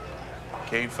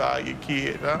 can't fire your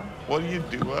kid, huh? What do you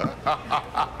do, huh?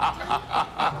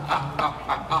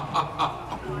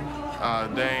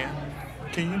 Dan,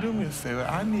 can you do me a favor?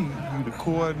 I need you to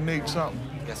coordinate something.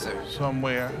 Yes, sir.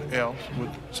 Somewhere else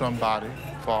with somebody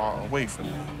far away from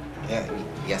me. Yeah,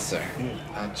 yes, sir.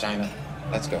 China,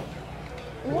 let's go.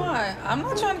 Why? I'm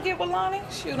not trying to get with Lonnie.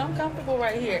 Shoot, I'm comfortable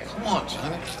right here. Come on,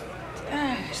 China.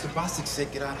 Mr. Bostic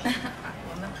said get out of here.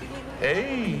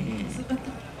 Hey,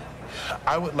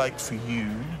 I would like for you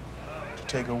to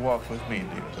take a walk with me,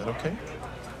 dear. Is that okay?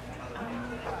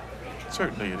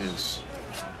 Certainly it is.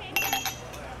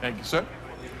 Thank you, sir.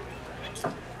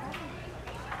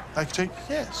 I can take,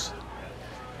 yes.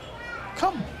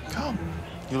 Come.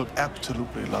 You look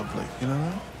absolutely lovely, you know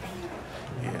that?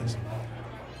 Yes.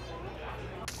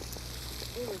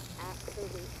 It was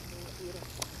absolutely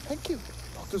beautiful. Thank you.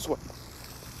 Walk this way.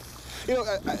 You know,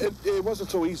 it wasn't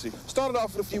so easy. Started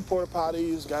off with a few porta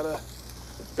potties, got a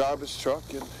garbage truck,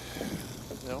 and,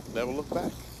 never looked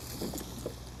back.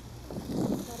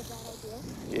 Is that a bad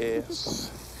idea? Yes.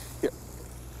 Here.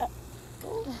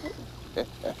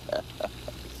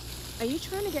 Are you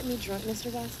trying to get me drunk,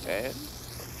 Mr. Boston? And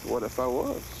what if I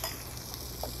was?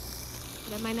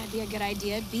 That might not be a good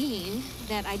idea, being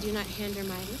that I do not hinder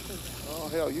my liquor. Oh,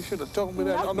 hell, you should have told me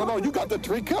that. No, you got the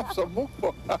 3 cups or more.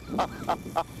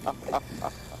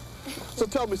 So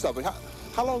tell me something.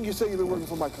 How long you say you've been working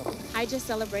for my company? I just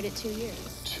celebrated 2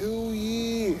 years. 2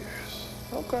 years.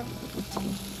 Okay.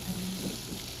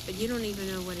 But you don't even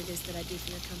know what it is that I do for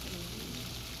your company.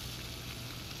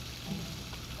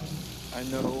 I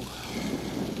know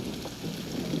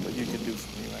what you can do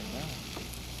for me right now.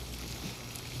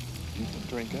 You can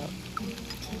drink up.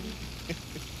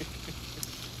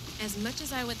 As much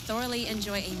as I would thoroughly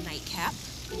enjoy a nightcap,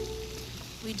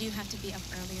 we do have to be up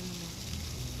early in the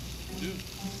morning.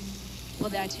 Well,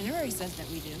 the itinerary says that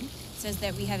we do. It says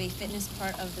that we have a fitness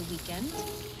part of the weekend,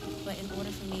 but in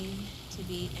order for me to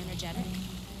be energetic,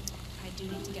 I do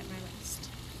need to get my rest.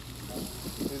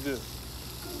 You do.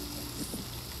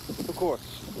 Of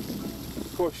course.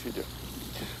 Of course you do.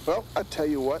 Well, I tell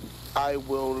you what, I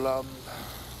will,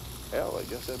 hell, I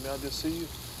guess that means I'll just see you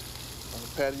on the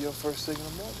patio first thing in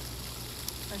the morning.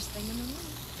 First thing in the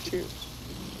morning. Cheers.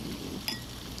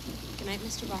 Good night,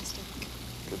 Mr. Boston.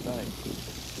 Good night.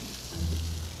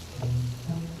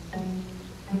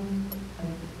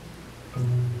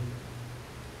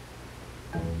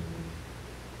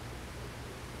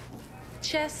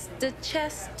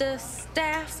 Chester,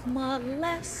 staff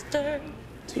molester.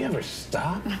 Do you ever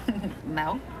stop?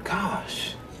 No.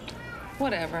 Gosh.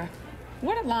 Whatever.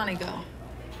 Where did Lonnie go?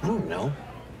 I don't know.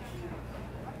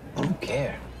 I don't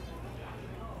care.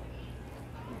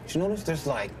 Did you notice there's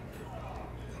like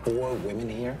 4 women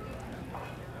here?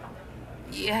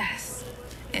 Yes,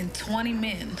 and 20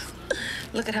 men.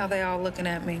 Look at how they all looking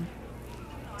at me.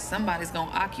 Somebody's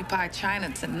gonna occupy China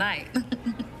tonight.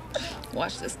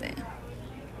 Watch this, Dan.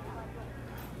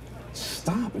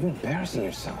 Stop, you're embarrassing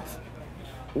yourself.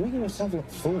 You're making yourself look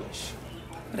foolish.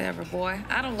 Whatever, boy.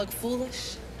 I don't look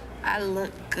foolish. I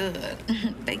look good.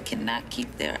 They cannot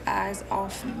keep their eyes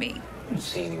off me. I don't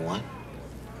see anyone.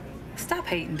 Stop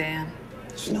hating, Dan.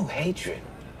 There's no hatred.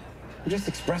 I'm just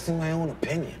expressing my own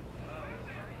opinion.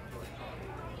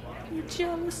 You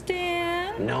jealous,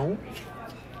 Dan? No.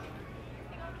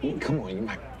 I mean, come on, you're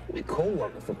my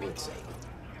co-worker, for Pete's sake.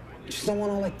 Just don't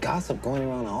want all that gossip going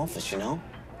around the office, you know?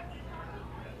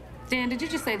 Dan, did you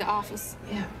just say the office?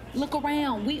 Yeah. Look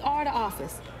around. We are the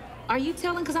office. Are you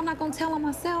telling? Because I'm not going to tell on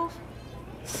myself.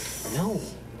 No.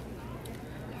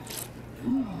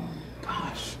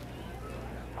 Gosh.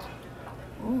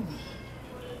 Ooh.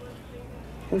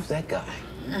 Who's that guy?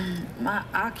 My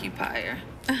occupier.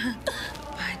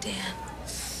 Bye, Dan.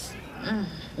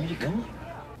 Where you going?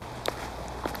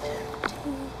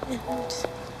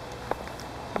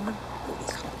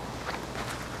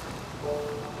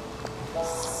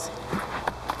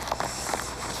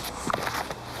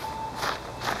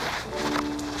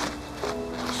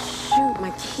 Shoot,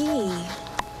 my key.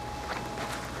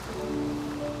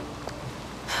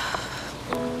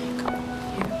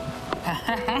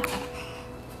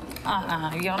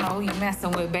 You don't know who you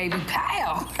messing with, baby.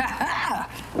 Kyle.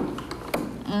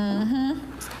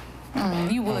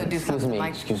 You would do something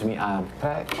like... Excuse me, can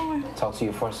I talk to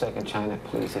you for a second, China,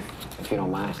 please, if you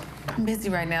don't mind? I'm busy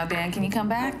right now, Dan. Can you come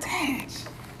back? Dang.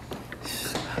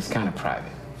 It's kind of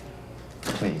private.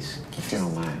 Please, if you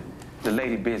don't mind. The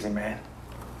lady busy, man.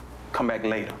 Come back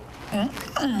later.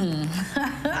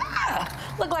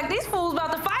 Look like these fools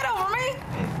about to fight over me.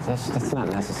 Hey, that's not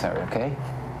necessary, okay?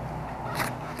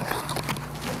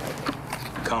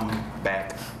 Come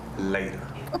back later.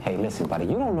 Hey, listen, buddy,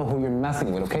 you don't know who you're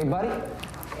messing with, okay, buddy?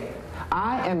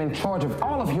 I am in charge of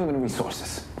all of human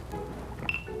resources.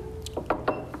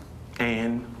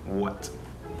 And what?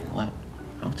 What?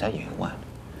 I'll tell you what.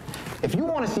 If you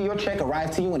want to see your check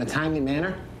arrive to you in a timely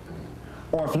manner,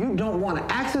 or if you don't want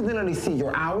to accidentally see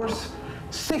your hours,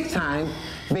 sick time,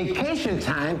 vacation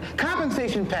time,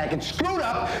 compensation package screwed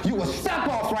up, you will step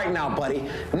off right now, buddy.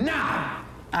 Now!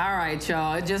 All right,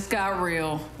 y'all. It just got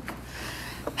real.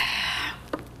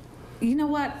 You know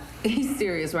what? He's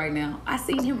serious right now. I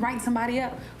seen him write somebody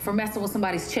up for messing with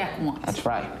somebody's check once. That's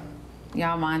right.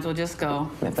 Y'all might as well just go.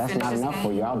 And if that's not enough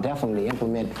for you, I'll definitely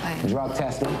implement drug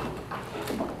testing.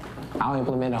 I'll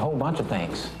implement a whole bunch of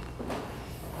things.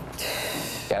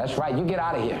 Yeah, that's right. You get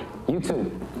out of here. You too,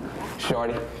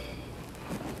 shorty.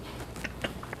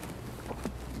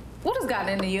 What has gotten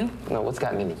into you? No, what's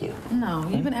gotten into you? No,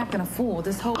 you've been acting a fool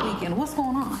this whole weekend. What's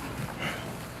going on?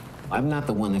 I'm not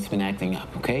the one that's been acting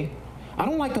up, okay? I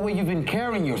don't like the way you've been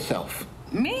carrying yourself.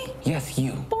 Me? Yes,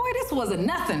 you. Boy, this wasn't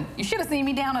nothing. You should have seen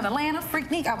me down in Atlanta.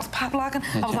 Freaknik. I was pop locking.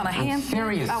 I was on a handstand. I'm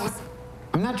serious.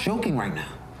 I'm not joking right now.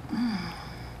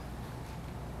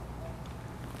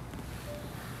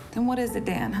 Then what is it,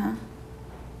 Dan, huh?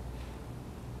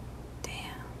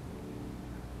 Dan.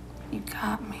 You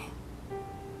got me.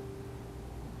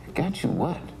 Got you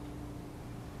what?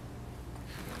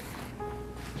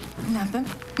 Nothing.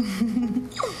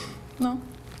 No.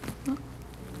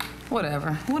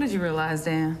 Whatever. What did you realize,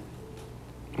 Dan?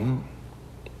 I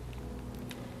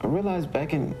realized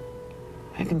back in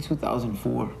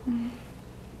 2004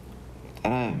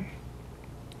 that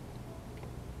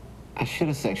I should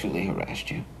have sexually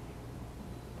harassed you.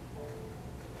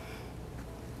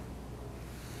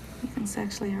 You can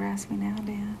sexually harass me now,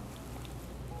 Dan.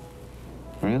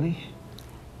 Really?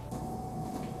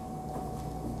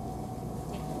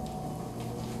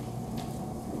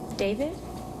 David?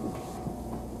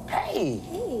 Hey!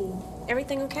 Hey,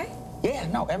 everything okay? Yeah,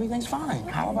 no, everything's fine.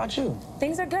 How about you?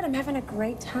 Things are good. I'm having a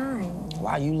great time.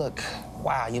 Wow, you look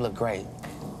great.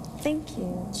 Thank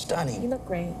you. Stunning. You look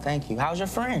great. Thank you. How's your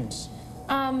friends?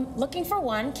 Looking for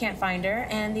one, can't find her,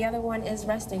 and the other one is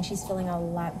resting. She's feeling a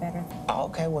lot better. Oh,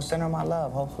 okay, well, send her my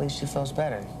love. Hopefully she feels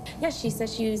better. Yeah, she said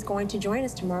she's going to join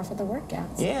us tomorrow for the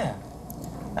workouts. Yeah,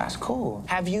 that's cool.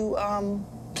 Have you,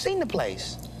 seen the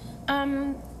place?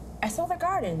 I saw the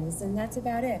gardens, and that's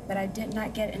about it, but I did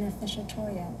not get an official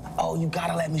tour yet. Oh, you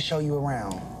gotta let me show you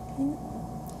around.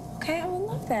 Okay, I would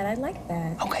love that. I'd like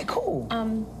that. Okay, cool.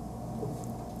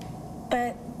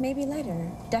 But maybe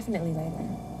later. Definitely later.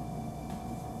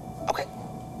 Okay,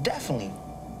 definitely.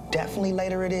 Definitely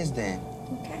later it is then.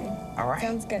 Okay. All right.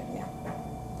 Sounds good, yeah.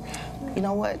 You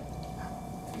know what?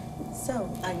 So,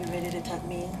 are you ready to tuck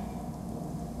me in?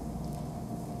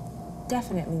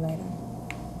 Definitely later.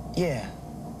 Yeah,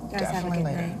 You guys have a good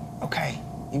night. Okay,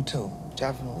 you too.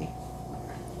 Definitely.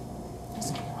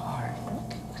 This is hard.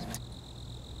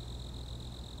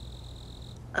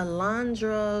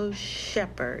 Alondra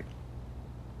Shepherd.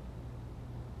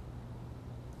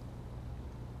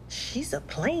 She's a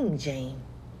plain Jane.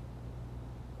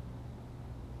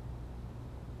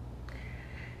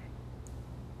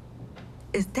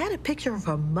 Is that a picture of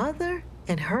her mother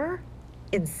and her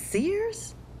in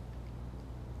Sears?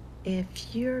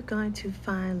 If you're going to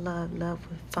find love, love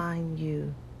will find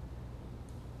you.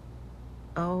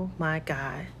 Oh my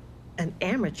God, an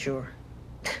amateur.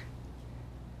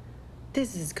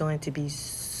 This is going to be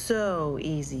so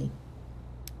easy.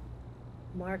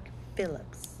 Mark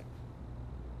Phillips.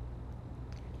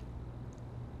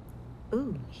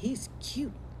 Ooh, he's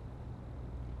cute.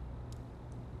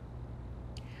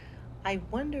 I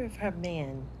wonder if her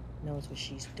man knows what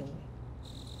she's doing.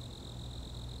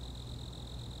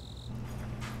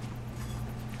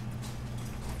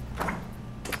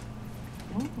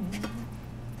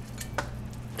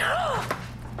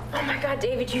 Oh my God,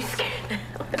 David, you scared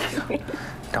me.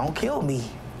 Don't kill me.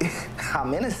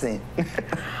 I'm innocent.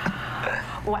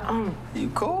 Well, You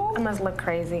cool? I must look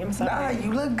crazy. I'm sorry. Nah,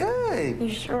 you look good. You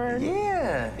sure?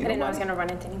 Yeah. I didn't know I was gonna run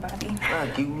into anybody.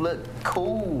 Look, you look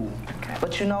cool. Okay.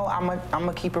 But you know, I'm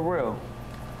gonna keep it real.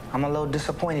 I'm a little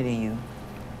disappointed in you.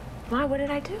 Why? What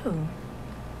did I do?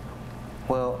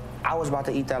 Well, I was about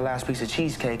to eat that last piece of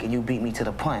cheesecake and you beat me to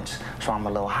the punch, so I'm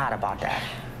a little hot about that.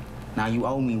 Now you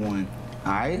owe me one,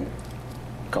 all right?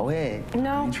 Go ahead.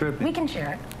 No, You tripping. we can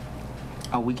share it.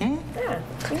 Oh, we can? Yeah,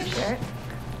 we can share it.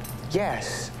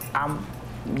 Yes,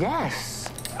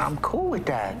 I'm cool with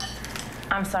that.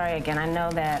 I'm sorry again. I know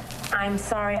that. I'm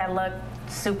sorry I look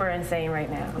super insane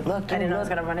right now. Look, I didn't know I was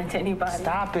gonna run into anybody.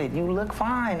 Stop it, you look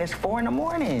fine. It's 4 in the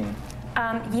morning.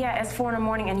 Yeah, it's 4 in the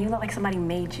morning and you look like somebody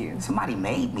made you. Somebody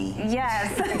made me?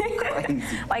 Yes. Crazy.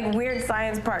 Like Weird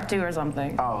Science Part 2 or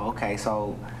something. Oh, okay,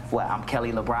 so what, I'm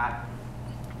Kelly LeBrock?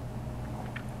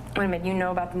 Wait a minute, you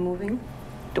know about the movie?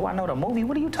 Do I know the movie?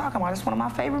 What are you talking about? It's one of my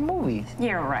favorite movies.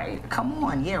 You're right. Come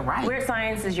on, yeah, right. Weird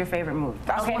Science is your favorite movie.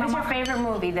 That's okay, one of who's your my- favorite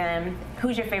movie then?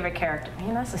 Who's your favorite character? You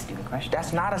know, that's a stupid question.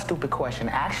 That's not a stupid question.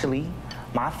 Actually,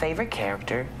 my favorite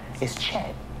character is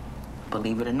Chet,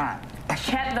 believe it or not.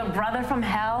 Chet, the brother from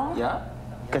hell? Yeah,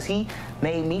 because he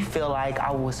made me feel like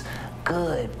I was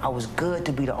good. I was good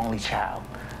to be the only child.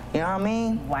 You know what I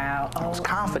mean? Wow. I was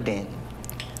confident.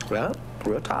 Well,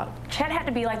 real talk. Chet had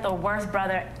to be like the worst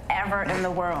brother ever in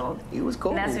the world. He was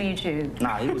cool. And that's who you choose.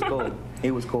 Nah, he was cool.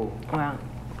 He was cool. Well,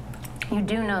 you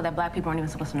do know that black people aren't even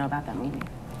supposed to know about that movie.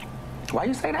 Why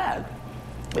you say that?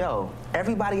 Yo,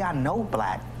 everybody I know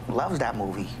black loves that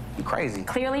movie. You crazy.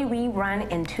 Clearly, we run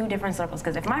in 2 different circles,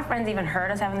 because if my friends even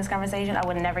heard us having this conversation, I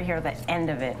would never hear the end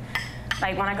of it.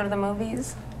 Like, when I go to the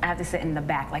movies, I have to sit in the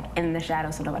back, like, in the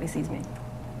shadows so nobody sees me.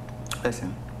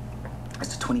 Listen,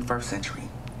 it's the 21st century.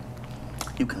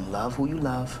 You can love who you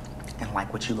love and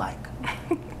like what you like.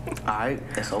 All right?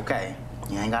 It's okay.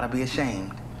 You ain't gotta be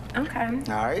ashamed. Okay.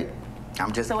 All right?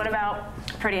 I'm just... So what about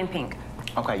Pretty in Pink?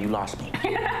 Okay, you lost me.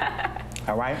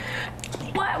 All right?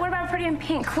 What? What about Pretty in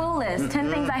Pink? Clueless.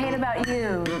 10 Things I Hate About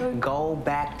You. Go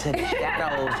back to the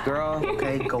shadows, girl.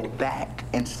 Okay, go back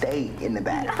and stay in the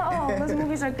back. No, those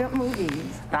movies are good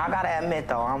movies. Now, I gotta admit,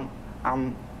 though,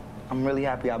 I'm really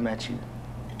happy I met you.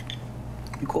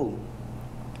 You cool.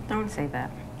 Don't say that.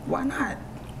 Why not?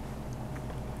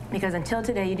 Because until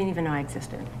today, you didn't even know I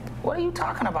existed. What are you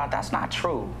talking about? That's not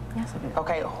true. Yes, it is.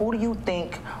 Okay, who do you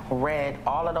think read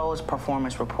all of those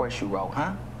performance reports you wrote,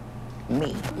 huh?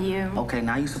 Me. You. Okay,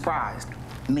 now you surprised.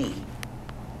 Me.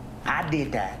 I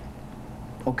did that.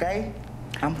 Okay?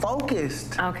 I'm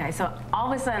focused. Okay, so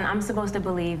all of a sudden, I'm supposed to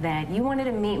believe that you wanted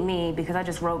to meet me because I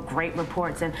just wrote great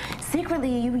reports and secretly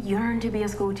you yearned to be a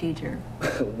school teacher.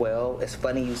 Well, it's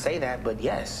funny you say that, but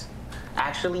yes.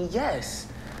 Actually, yes.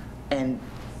 And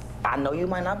I know you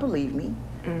might not believe me,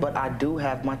 but I do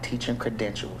have my teaching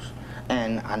credentials.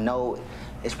 And I know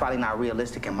it's probably not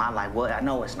realistic in my life. Well, I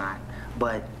know it's not,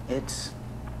 but it's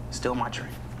still my dream.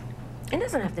 It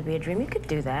doesn't have to be a dream. You could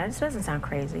do that. It doesn't sound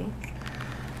crazy.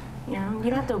 You know, you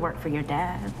don't have to work for your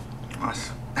dad.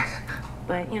 Awesome.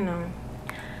 But, you know,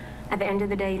 at the end of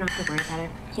the day, you don't have to worry about it.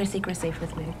 Your secret's safe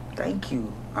with me. Thank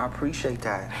you. I appreciate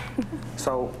that.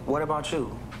 So, what about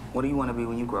you? What do you want to be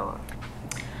when you grow up?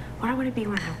 What I want to be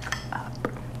when I grow up?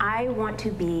 I want to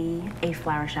be a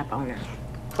flower shop owner.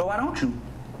 So why don't you?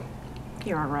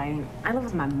 You're all right. I live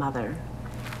with my mother.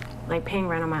 Like, paying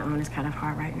rent on my own is kind of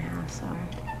hard right now, so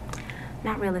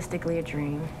not realistically a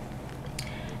dream.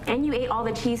 And you ate all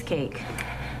the cheesecake.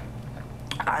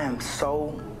 I am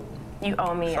so You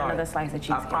owe me Sorry. another slice of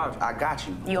cheesecake. I got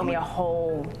you. You owe me a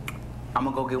whole... I'm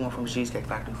gonna go get one from the Cheesecake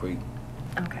Factory for you.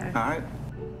 Okay. All right?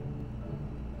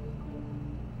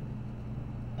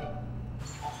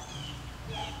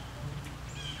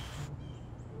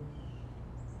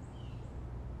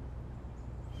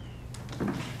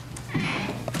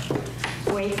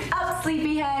 Wake up,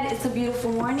 sleepyhead. It's a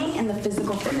beautiful morning, and the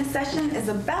physical fitness session is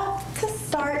about to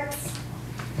start.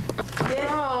 Get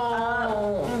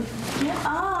up. Get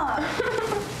up.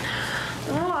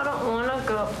 No, I don't want to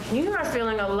go. You are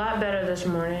feeling a lot better this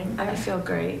morning. I feel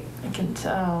great. I can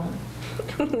tell.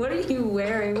 What are you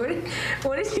wearing?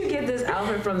 Where did you get this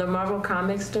outfit from, the Marvel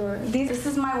comic store? This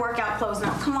is my workout clothes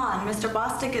now. Come on, Mr.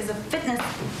 Bostic is a fitness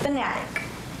fanatic.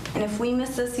 And if we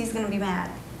miss this, he's going to be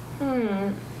mad.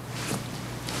 I'm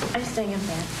staying in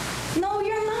bed. No,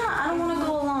 you're not. I don't want to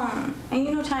go alone. And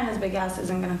you know China's big ass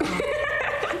isn't going to come.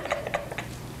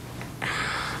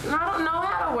 No, I don't know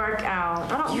how to work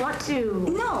out. I don't want to.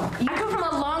 No. I come from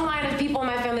a long line of people in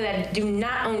my family that do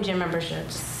not own gym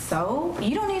memberships. So,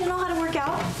 you don't need to know how to work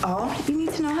out. All you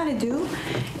need to know how to do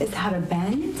is how to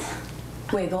bend,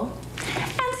 wiggle,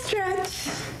 and stretch.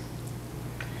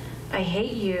 I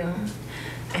hate you, and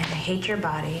I hate your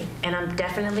body, and I'm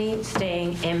definitely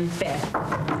staying in bed.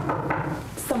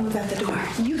 Someone's at the door.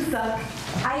 You suck.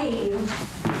 I hate you.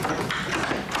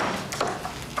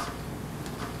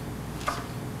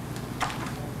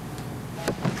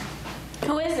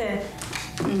 Who is it?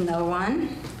 No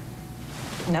one.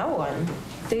 No one.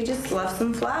 They just left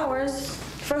some flowers.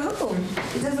 For who?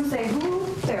 It doesn't say who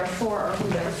they're for or who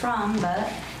they're from, but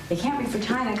they can't be for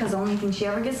China because the only thing she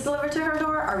ever gets delivered to her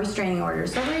door are restraining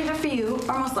orders. So they're either for you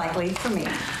or most likely for me.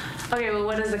 Okay, well,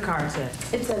 what does the card say?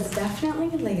 It says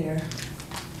definitely later.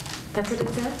 That's what it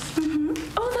says?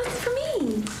 Mm-hmm. Oh, that's for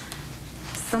me.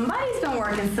 Somebody's been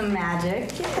working some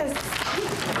magic. Yes.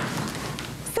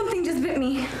 Something just bit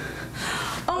me.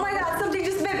 Oh my God, something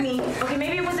just bit me. Okay,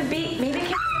 maybe it wasn't bee. Maybe it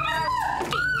can't.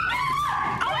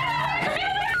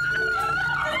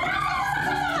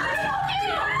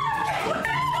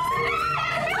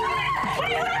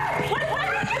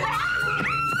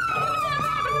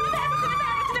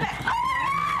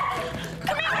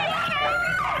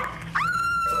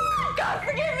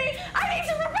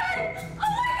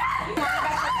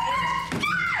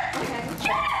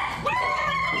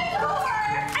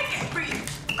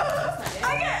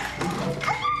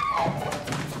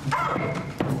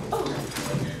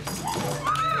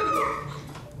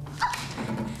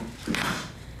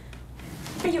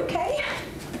 Are you okay?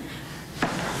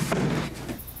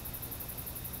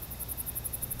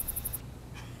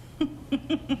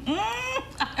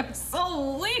 I'm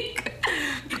so weak.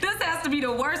 This has to be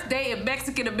the worst day in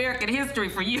Mexican-American history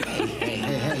for you.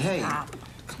 Hey.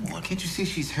 Come on, can't you see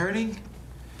she's hurting?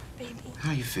 Baby.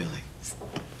 How are you feeling?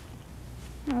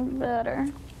 I'm better.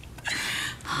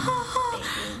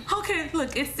 Okay,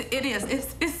 look,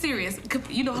 it's serious.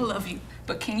 You know I love you,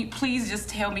 but can you please just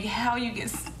tell me how you get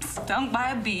stung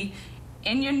by a bee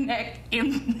in your neck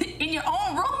in your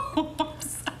own room?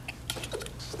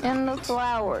 And the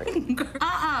flowers.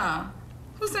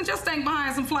 Who sent your stank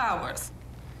behind some flowers?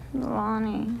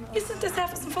 Lonnie. You sent this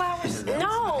half of some flowers?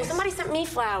 No, somebody sent me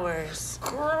flowers.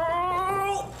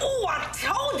 Girl, ooh, I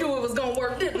told you it was gonna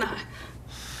work, didn't I?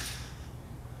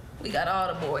 We got all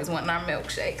the boys wanting our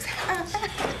milkshakes.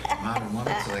 Modern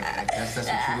woman, so like, I guess that's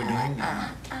what you were doing?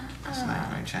 That's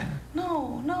not right, China.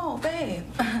 No, babe.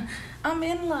 I'm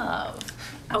in love.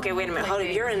 Okay, wait a minute. Hold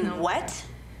on. You're in what?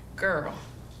 Girl,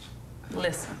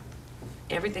 listen.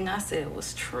 Everything I said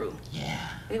was true. Yeah.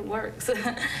 It works.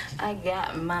 I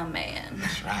got my man.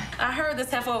 That's right. I heard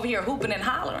this heifer over here hooping and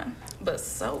hollering, but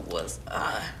so was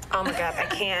I. Oh my God, I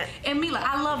can't. And Mila,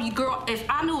 I love you, girl. If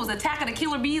I knew it was Attack of the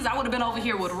Killer Bees, I would have been over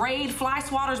here with Raid, Fly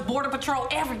Swatters, Border Patrol,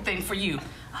 everything for you.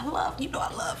 I love you.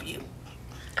 I love you.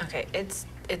 Okay, it's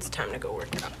time to go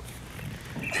work out.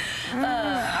 I'm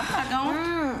not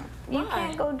going. You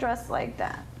can't go dressed like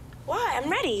that. Why? I'm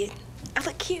ready. I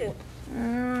look cute.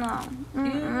 No.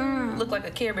 You look like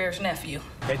a Care Bear's nephew.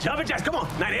 Hey, jumping jacks, come on.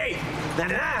 98,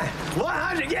 99,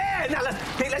 100, yeah. Now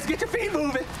let's get your feet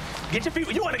moving. Get your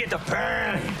feet, you want to get the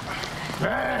burn.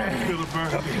 Burn. Feel the burn.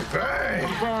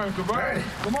 Burn.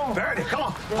 Come on. Burn it, come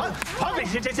on. Pump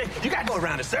it. You got to go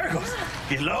around the circles.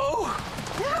 Get low.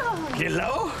 Get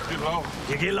low. Get low.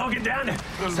 You get low, get down there.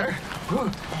 Sir.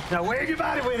 Now wave your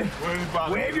body with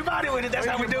it. Wave your body with it. That's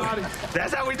how we do it.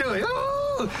 That's how we do it.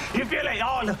 Ooh. You feel like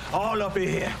all up in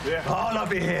here. Yeah. All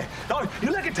up in here. Oh,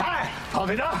 you looking tired.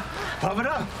 Pump it up. Pump it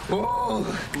up. Ooh.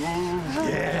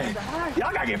 Yeah.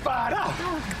 Y'all gotta get fired up.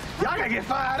 Y'all gotta get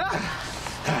fired up.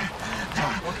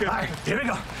 Okay. All right, here we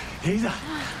go. Knees up.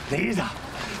 Knees up.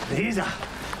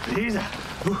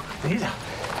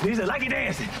 like you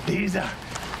dancing. These are.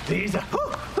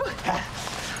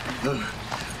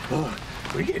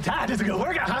 We get tired. This is a good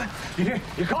workout, huh?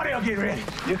 Your cardio getting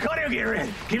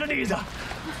ready. Keep the knees up.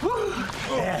 Woo.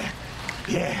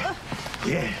 Yeah.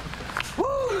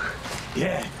 Woo.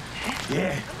 Yeah.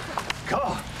 Come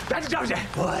on. Back to jump jack.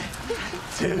 1,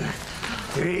 2,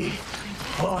 3,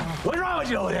 4. What's wrong with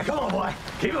you over there? Come on, boy.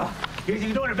 Keep on. You're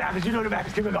doing it backwards. Keep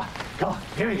it going. Come on.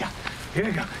 Here we go.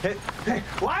 Hey,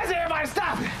 why is everybody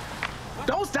stopping?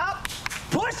 Don't stop.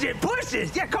 Push it.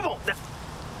 Yeah, come on.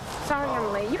 Sorry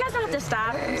I'm late. You guys don't have to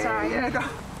stop. I'm sorry. Yeah, go.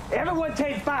 Everyone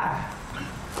take 5.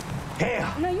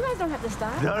 Hell. No, you guys don't have to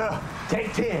stop. No.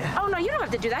 Take 10. Oh, no, you don't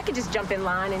have to do that. I could just jump in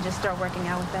line and just start working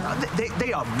out with them.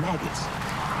 They are maggots.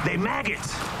 They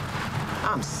maggots.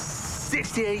 I'm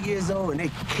 68 years old and they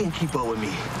can't keep up with me.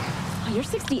 Oh, you're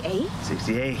 68?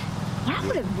 68. I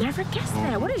would have never guessed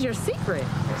that. What is your secret?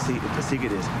 See, the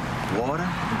secret is water,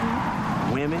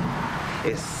 women.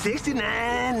 It's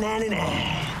 $69.99.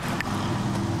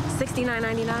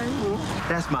 $69.99?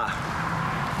 That's my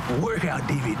workout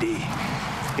DVD.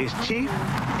 It's cheap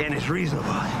and it's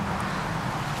reasonable.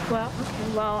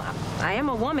 Well, I am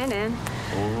a woman and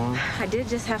I did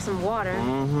just have some water.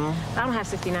 I don't have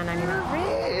 $69.99.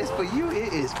 Yes, for you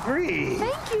it is free.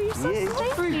 Thank you. You're so sweet.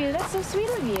 Thank you. That's so sweet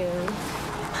of you.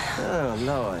 Oh,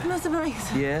 Lord. Mr.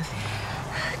 Banks. Yes?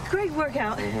 Great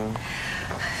workout.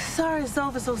 Sorry it's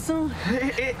over so soon.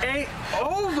 It ain't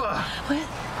over. What?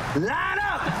 Line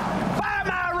up.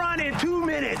 5-mile run in 2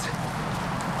 minutes.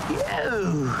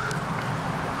 Yo.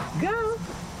 Go.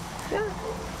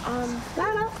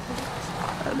 Line up.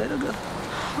 A little go.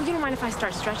 Well, you don't mind if I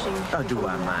start stretching? Oh, do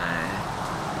I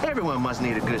mind? Everyone must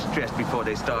need a good stretch before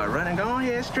they start running. Go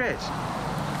ahead, stretch.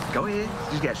 Go ahead.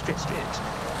 You just got to stretch.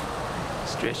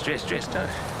 Stretch, done.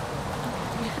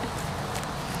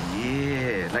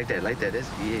 Yeah, like that. That's,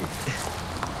 yeah.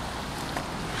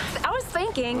 I was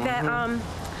thinking that,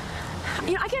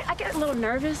 you know, I get a little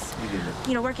nervous,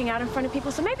 working out in front of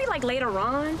people. So maybe like later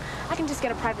on, I can just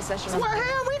get a private session. Well,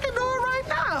 hell, we can do it right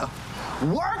now.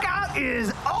 Workout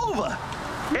is over.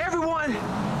 Everyone,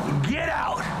 get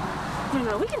out.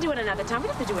 No, we can do it another time. We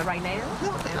don't have to do it right now.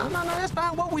 No, that's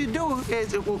fine. What we do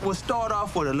is we'll start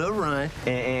off with a little run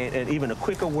and even a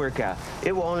quicker workout.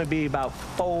 It will only be about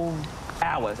 4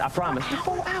 hours, I promise.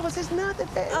 4 hours is nothing,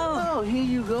 baby. Oh, here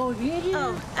you go again.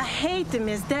 Oh, I hate to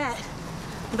miss that,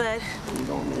 but you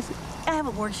gonna miss it. I have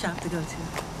a workshop to go to.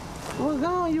 Well,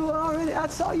 gone, you already. I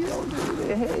saw you on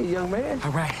there. Hey, young man.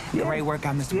 All right. Yeah. Great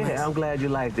workout, Mr. Banks. Yeah, I'm glad you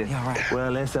liked it. Yeah, all right.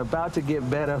 Well, it's about to get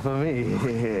better for me.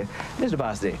 Mr.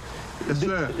 Boston. Yes,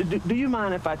 sir. Do you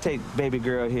mind if I take baby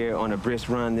girl here on a brisk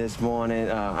run this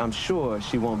morning? I'm sure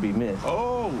she won't be missed.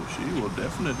 Oh, she will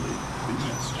definitely be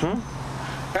missed.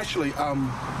 Actually,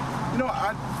 you know,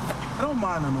 I don't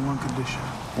mind under one condition.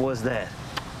 What's that?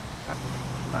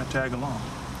 I tag along.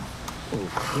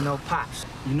 You know, Pops,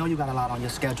 you know you got a lot on your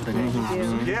schedule today. So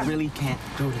you really can't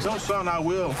do this. No, son, I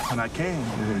will, and I can.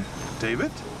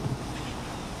 David,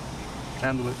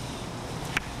 handle it.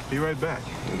 Be right back.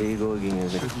 There you go again.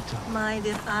 Mind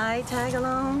if I tag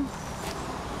along?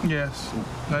 Yes,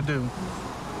 I do.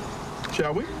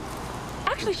 Shall we?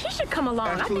 Actually, she should come along.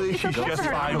 Actually, I think she's just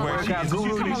fine where she is.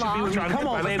 Come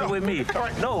on, baby, with me.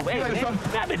 No, baby.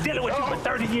 I've been dealing with you for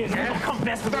 30 years. You don't come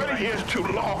mess with me. 30 years too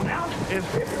long now.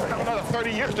 Another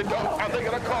 30 years to go. I'm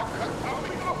thinking of clock.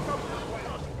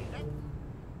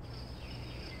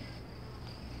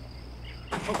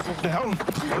 Down.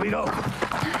 Here we go.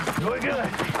 Doing good.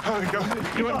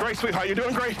 You doing great, sweetheart. You're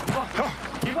doing great.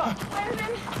 Keep up.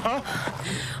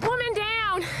 Woman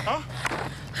down. Huh?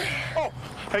 Oh,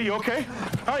 hey, you okay?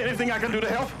 Anything I can do to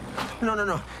help?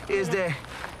 No. Is there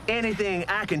anything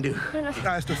I can do? No.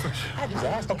 I asked her first. I just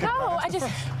asked her. Okay. No,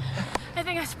 I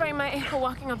think I sprained my ankle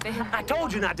walking up the hill. I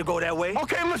told you not to go that way.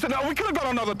 Okay, listen, we could have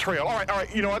gone another trail. All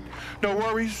right, you know what? No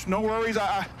worries.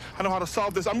 I know how to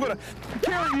solve this. I'm gonna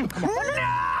carry you. No!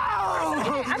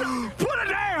 Put her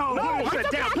down! No, Put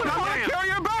it down! Put it down! Carry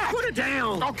her back! Put it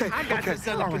down! Okay, I got this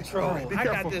under control. All right, be I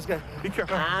careful. got this guy. Be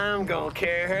careful. I'm gonna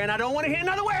carry her, and I don't want to hear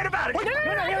another word about it.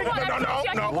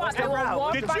 No. What's the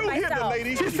route? Did you hear the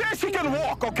lady? She said she can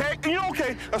walk, okay? You know,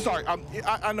 okay. Sorry,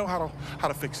 I know how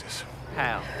to fix this.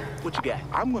 How? What you got?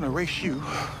 I'm gonna race you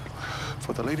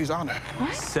for the lady's honor.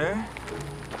 What? Sir,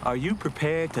 are you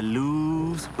prepared to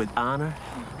lose with honor?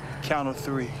 Count of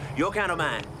 3. Your count of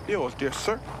mine. Yours, dear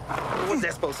sir. What's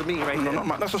that supposed to mean right there?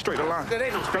 No, that's a straighter line. That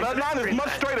ain't no straight line. That line is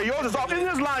much straighter. Yours is off. Isn't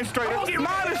his line straighter?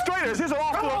 Mine is straighter. His is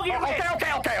off.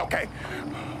 Okay.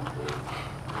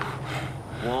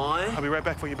 1. I'll be right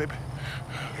back for you, baby.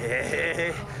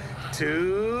 Hey.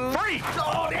 2, 3.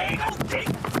 Oh, there you go. There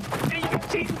you can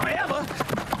cheat forever.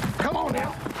 Come on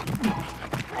now.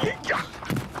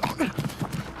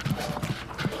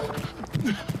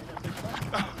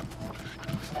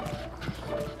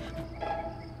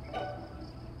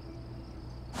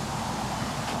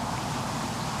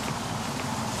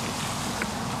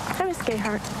 Hey, Miss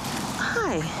Gayheart.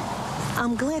 Hi.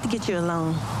 I'm glad to get you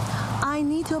alone. I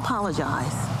need to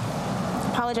apologize.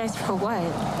 Apologize for what?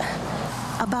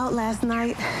 About last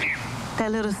night,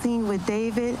 that little scene with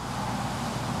David.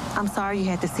 I'm sorry you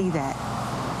had to see that.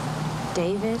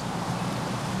 David?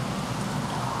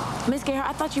 Miss Gayheart,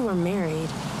 I thought you were married.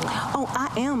 Oh,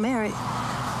 I am married,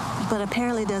 but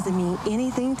apparently doesn't mean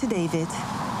anything to David.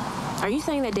 Are you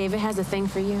saying that David has a thing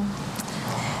for you?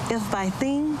 If by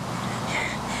thing,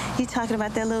 you talking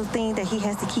about that little thing that he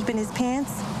has to keep in his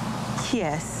pants?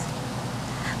 Yes.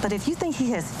 But if you think he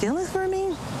has feelings for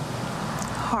me,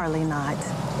 hardly not.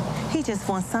 He just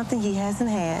wants something he hasn't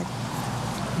had.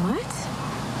 What?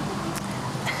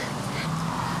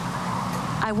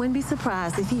 I wouldn't be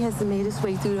surprised if he hasn't made his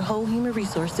way through the whole human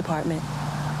resource department.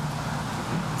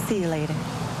 See you later.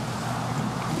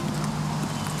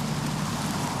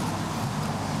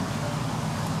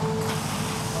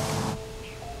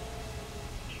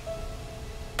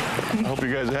 I hope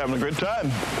you guys are having a great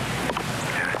time.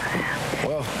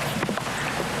 Well,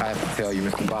 I have to tell you,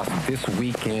 Mr. Boss, this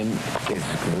weekend is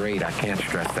great. I can't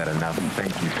stress that enough.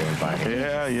 Thank you for inviting me.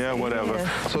 Yeah, whatever.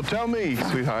 Yes. So tell me,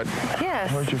 sweetheart.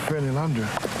 Yes. Where's your friend Elandra?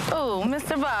 Oh,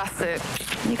 Mr. Bassett,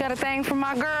 you got a thing for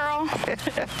my girl?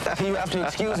 You have to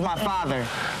excuse my father.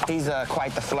 He's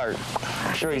quite the flirt.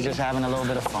 I'm sure he's just having a little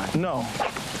bit of fun. No,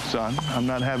 son, I'm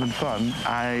not having fun.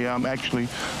 I actually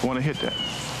want to hit that.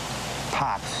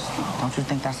 Pops, don't you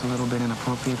think that's a little bit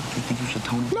inappropriate? Do you think you should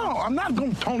tone it down? No, I'm not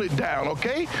going to tone it down,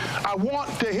 okay? I want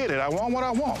to hit it. I want what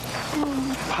I want.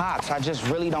 Pops, I just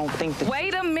really don't think that...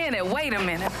 Wait a minute.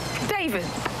 David,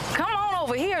 come on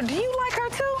over here. Do you like her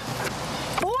too?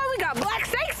 Boy, we got Black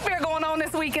Shakespeare going on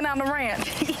this weekend on the ranch.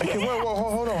 Okay, whoa,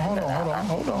 hold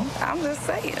on. I'm just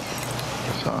saying.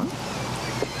 Son,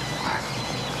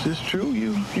 is this true?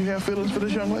 You have feelings for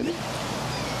this young lady?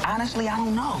 Honestly, I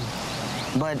don't know.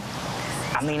 But,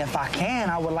 I mean, if I can,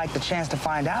 I would like the chance to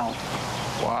find out.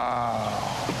 Wow.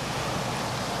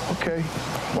 Okay.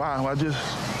 Wow, I just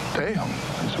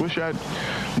wish I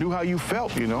knew how you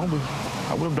felt, you know, but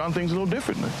I would have done things a little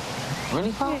differently.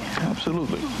 Really, Pop? Yeah.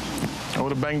 Absolutely. I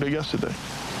would have banged her yesterday.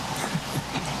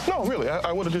 No, really,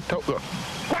 I would have just told her,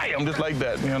 bam, just like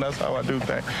that. You know, that's how I do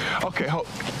things. Okay,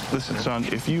 listen, son,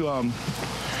 if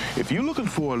you're looking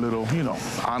for a little, you know,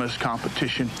 honest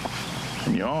competition,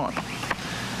 then you're on.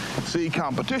 See,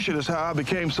 competition is how I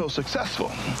became so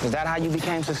successful. Is that how you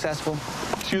became successful?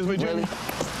 Excuse me, Junior? Really?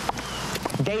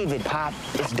 David, Pop.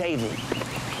 It's David.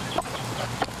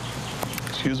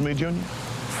 Excuse me, Junior?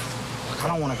 I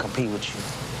don't want to compete with you.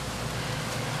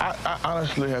 I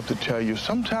honestly have to tell you,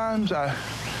 sometimes I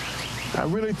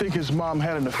really think his mom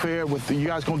had an affair with you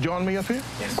guys gonna join me up here?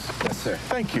 Yes, sir.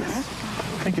 Thank you. I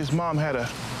think his mom had an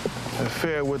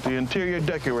affair with the interior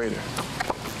decorator.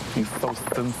 He's so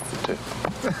sensitive.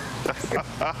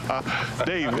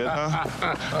 David,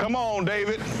 huh? Come on,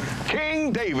 David.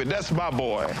 King David, that's my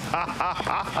boy.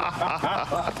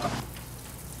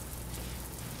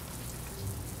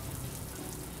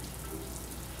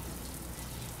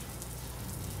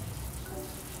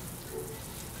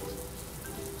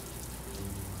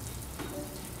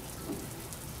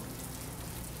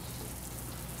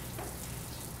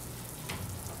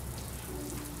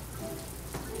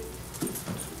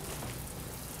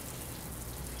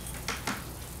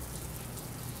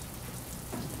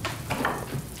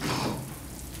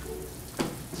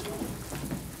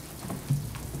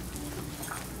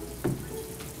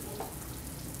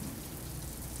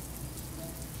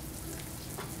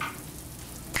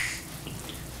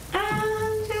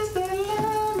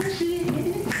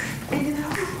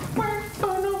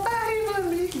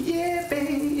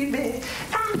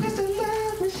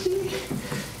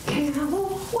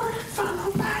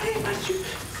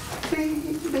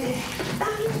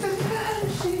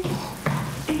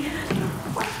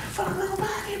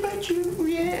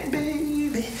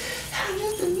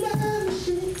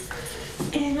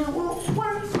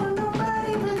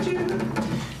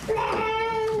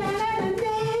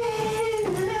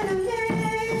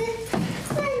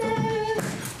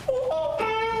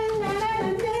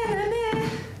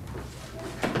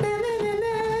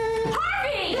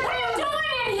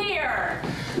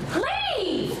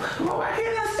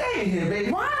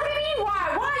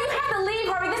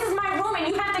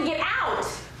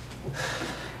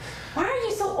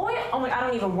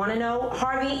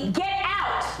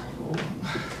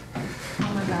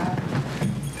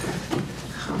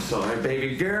 sorry,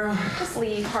 baby girl. Just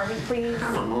leave, Harvey, please.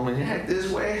 I don't know when you act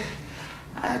this way.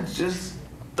 I just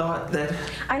thought that...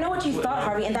 I know what you thought,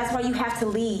 Harvey, and that's why you have to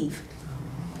leave.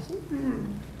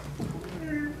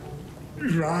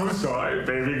 I'm sorry,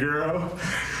 baby girl.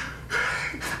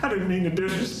 I didn't mean to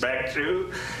disrespect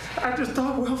you. I just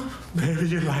thought, well, maybe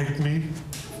you like me.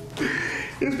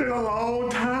 It's been a long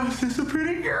time since a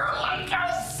pretty girl like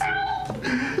yourself,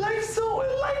 like someone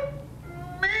like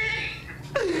me.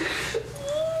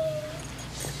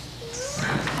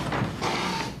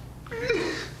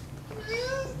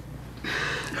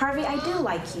 Harvey, I do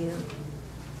like you.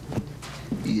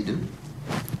 You do?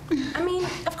 I mean,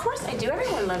 of course I do.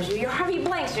 Everyone loves you. You're Harvey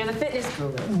Blanks. You're the fitness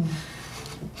guru.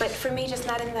 But for me, just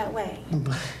not in that way.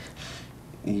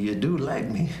 You do like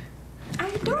me. I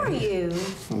adore you.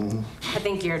 I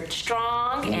think you're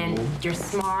strong and you're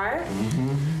smart.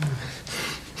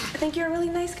 I think you're a really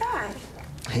nice guy.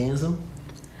 Handsome?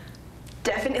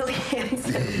 Definitely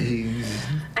handsome.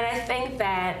 And I think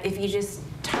that if you just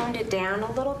toned it down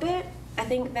a little bit, I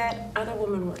think that other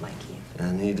women would like you.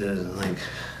 I need to, like,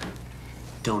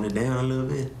 tone it down a little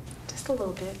bit. Just a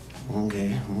little bit.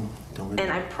 Okay. Tone it And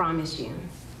down. I promise you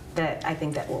that I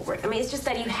think that will work. I mean, it's just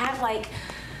that you have, like,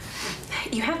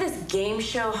 you have this game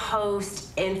show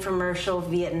host, infomercial,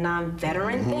 Vietnam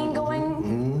veteran thing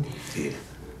going. Yeah.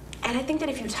 And I think that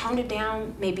if you toned it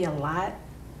down maybe a lot,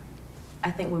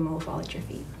 I think women will fall at your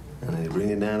feet. And I bring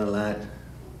it down a lot.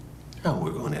 I'll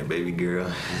work on that, baby girl.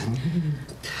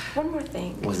 One more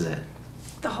thing. What's that?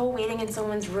 The whole waiting in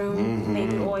someone's room,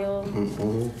 baby oil,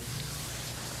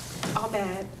 all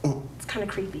bad. It's kind of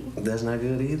creepy. That's not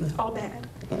good either? All bad.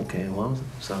 Okay, well, I'm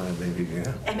sorry, baby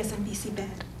girl. MSNBC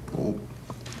bad.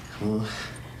 Well,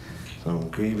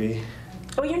 something creepy.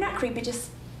 Oh, you're not creepy,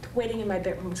 just waiting in my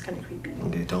bedroom was kind of creepy.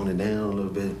 Okay, tone it down a little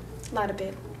bit. A lot of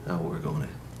bit. I'll work on it.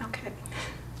 Okay.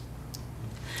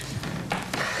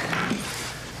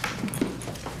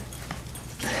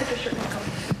 Put your shirt back on.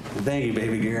 Thank you,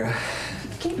 baby girl.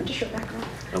 Can you put your shirt back on?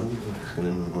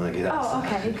 When I get out. Oh,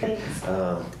 okay, thanks.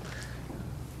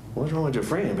 What's wrong with your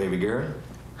friend, baby girl?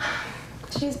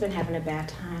 She's been having a bad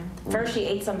time. First she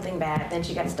ate something bad, then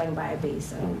she got stung by a bee,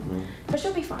 so. But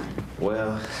she'll be fine.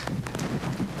 Well,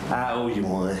 I owe you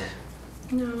one.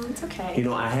 No, it's okay. You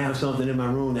know, I have something in my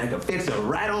room that can fix her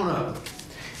right on up.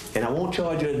 And I won't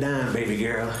charge you a dime, baby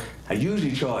girl. I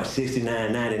usually charge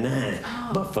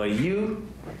 $69.99. But for you,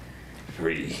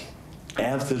 free.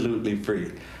 Absolutely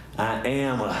free. I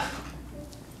am a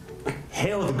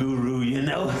health guru, you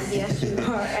know? Yes, you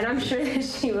are. And I'm sure that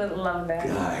she would love that.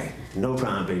 All right. No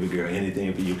problem, baby girl.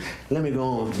 Anything for you. Let me go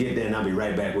on, get there, and I'll be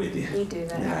right back with you. You do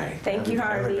that. All right. Thank you,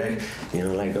 Harvey. Right back. You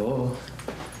don't like the oil?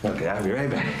 Okay, I'll be right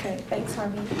back. Okay, thanks,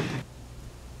 Harvey.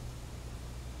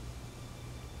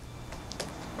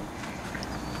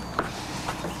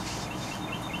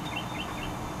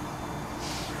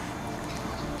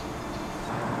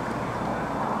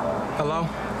 Hello?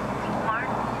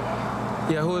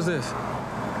 Yeah, who is this?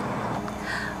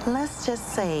 Let's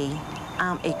just say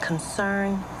I'm a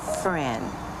concerned friend.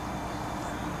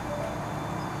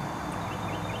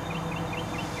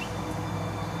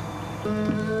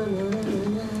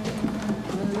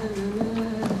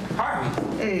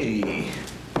 Harvey. Hey.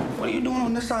 What are you doing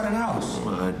on this side of the house?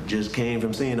 I just came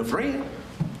from seeing a friend.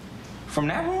 From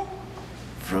that room?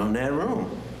 From that room.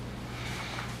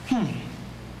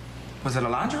 Was it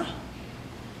Alondra?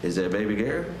 Is that baby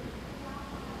girl?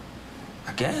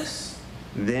 I guess.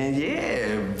 Then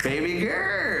yeah, baby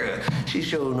girl. She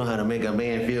sure know how to make a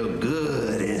man feel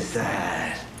good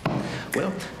inside.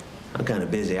 Well, I'm kind of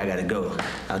busy. I gotta go.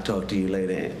 I'll talk to you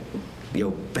later.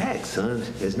 Your back, son,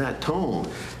 is not toned.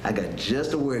 I got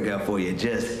just a workout for you.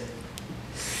 Just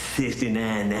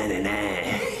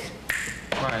 $69.99.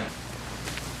 Right.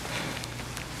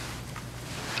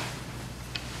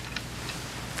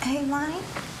 Hey, Lonnie.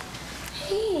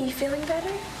 Hey, you feeling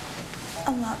better?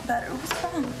 A lot better. What's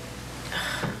wrong?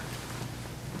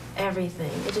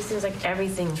 Everything. It just seems like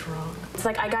everything's wrong. It's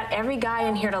like I got every guy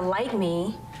in here to like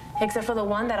me, except for the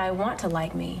one that I want to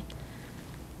like me.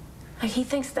 Like he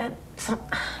thinks that I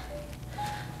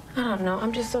don't know.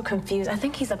 I'm just so confused. I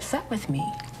think he's upset with me.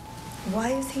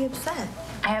 Why is he upset?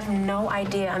 I have no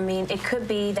idea. I mean, it could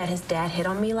be that his dad hit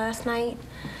on me last night.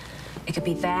 It could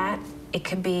be that. It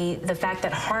could be the fact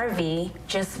that Harvey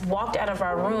just walked out of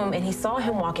our room and he saw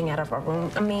him walking out of our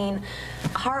room. I mean...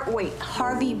 Wait,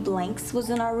 Harvey Blanks was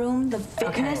in our room? The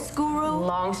fitness guru?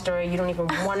 Long story. You don't even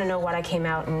want to know what I came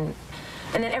out and...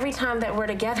 And then every time that we're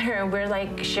together and we're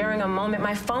like sharing a moment,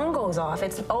 my phone goes off.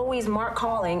 It's always Mark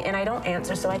calling and I don't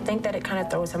answer, so I think that it kind of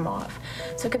throws him off.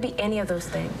 So it could be any of those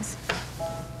things.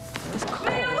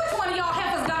 Man, which one of y'all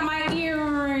heifers got my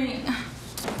earring?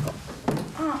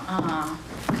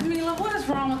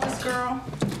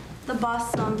 The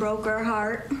boss son broke her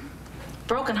heart.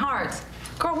 Broken hearts?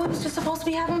 Girl, we was just supposed to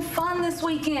be having fun this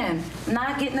weekend,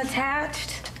 not getting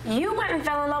attached. You went and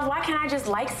fell in love. Why can't I just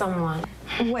like someone?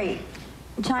 Wait,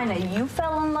 China, you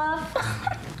fell in love?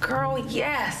 Girl,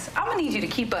 yes. I'm gonna need you to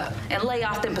keep up and lay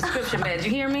off them prescription meds,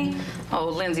 you hear me? Oh,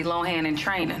 Lindsay Lohan in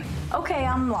training. Okay,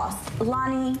 I'm lost.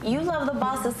 Lonnie, you love the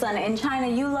boss's son, and China,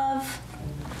 you love...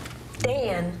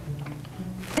 Dan.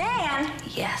 Dan?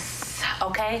 Yes,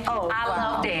 okay? Oh, I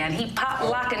love Dan. He popped,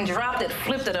 locked, and dropped it,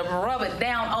 flipped it up, rub it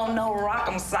down. Oh, no,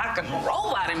 rock'em, sock'em,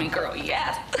 robot in me, girl,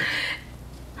 yes.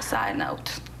 Side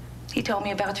note, he told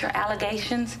me about your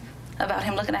allegations about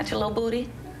him looking at your little booty,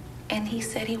 and he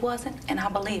said he wasn't, and I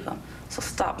believe him. So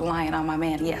stop lying on my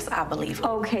man. Yes, I believe him.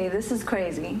 Okay, this is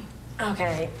crazy.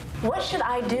 Okay, what should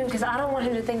I do? Because I don't want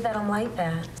him to think that I'm like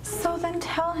that. So then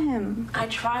tell him. I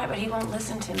tried, but he won't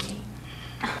listen to me.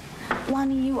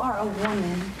 Lonnie, you are a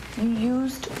woman. You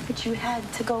used what you had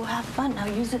to go have fun. Now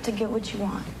use it to get what you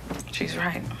want. She's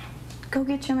right. Go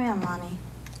get your man, Lonnie.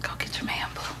 Go get your man,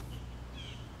 boo.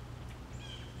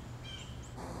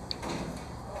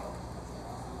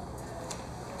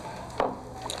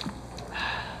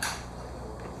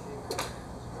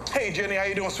 Hey, Jenny, how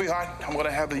you doing, sweetheart? I'm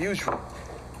gonna have the usual.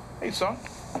 Hey, son,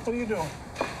 what are you doing?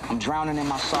 I'm drowning in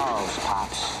my sorrows,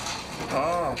 Pops.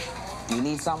 Oh. You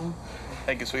need something?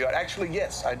 Thank you, sweetheart. Actually,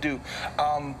 yes, I do.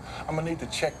 I'm gonna need the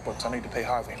checkbooks. I need to pay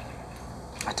Harvey.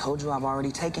 I told you I've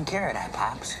already taken care of that,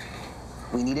 Pops.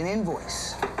 We need an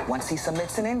invoice. Once he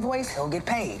submits an invoice, he'll get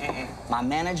paid. My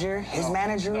manager, his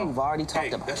manager, we've already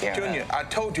talked about That's Junior, I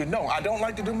told you, no, I don't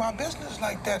like to do my business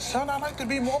like that, son. I like to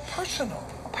be more personal.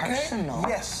 Personal? Okay?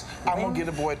 Yes, I'm gonna get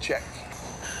a boy a check.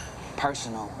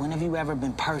 Personal? When have you ever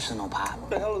been personal, Pop? What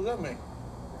the hell does that mean?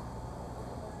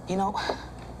 You know,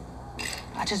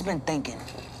 I just been thinking,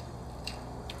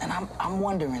 and I'm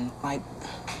wondering, like,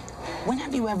 when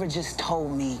have you ever just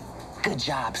told me, good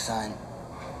job, son?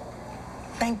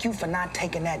 Thank you for not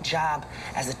taking that job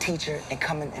as a teacher and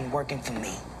coming and working for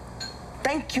me.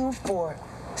 Thank you for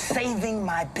saving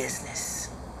my business.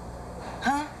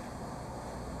 Huh?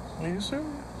 Are you serious?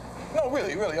 No,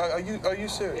 really, are you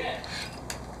serious?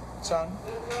 Son,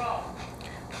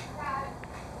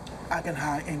 I can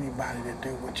hire anybody to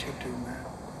do what you do, man.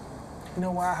 You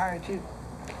know why I hired you?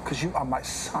 Because you are my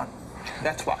son.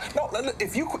 That's why. No, look,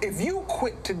 if you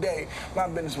quit today, my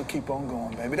business will keep on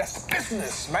going, baby. That's the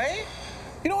business, man.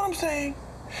 You know what I'm saying?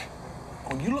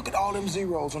 When you look at all them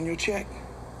zeros on your check,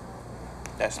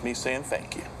 that's me saying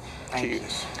thank you.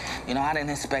 Cheers. You know, I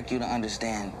didn't expect you to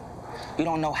understand. You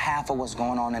don't know half of what's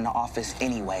going on in the office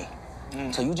anyway.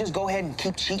 So you just go ahead and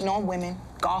keep cheating on women,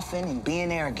 golfing, and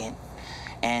being arrogant,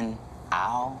 and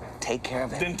I'll take care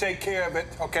of it. Then take care of it,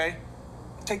 okay?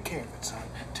 Take care of it, son.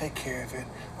 Take care of it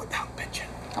without bitching.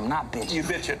 I'm not bitching. You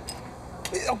bitching.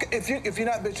 Okay, if you're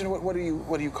not bitching, what do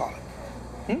you call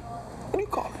it? What do you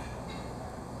call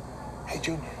it? Hey,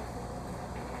 Junior.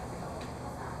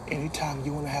 Anytime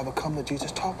you want to have a come to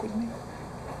Jesus talk with me,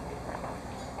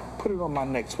 put it on my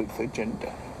next week's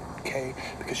agenda, okay?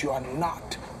 Because you are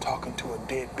not talking to a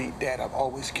deadbeat dad. I've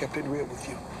always kept it real with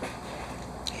you.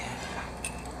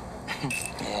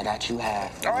 Yeah, that you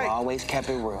have. All right. You always kept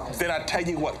it real. Then I tell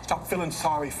you what, stop feeling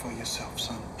sorry for yourself,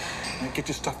 son. And get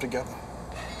your stuff together.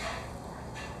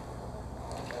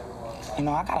 You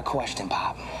know, I got a question,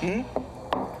 Pop.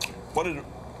 What is it?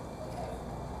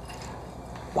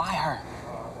 Why her?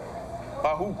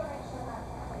 Who?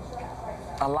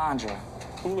 Alondra.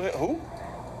 Who?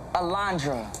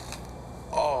 Alondra.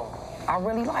 Oh. I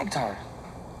really liked her.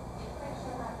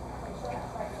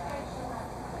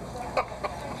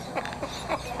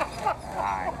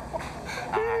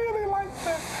 He really liked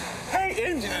that.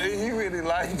 Hey, Injun, he really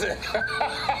liked that.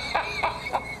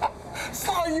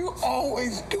 So you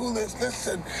always do this.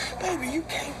 Listen, baby, you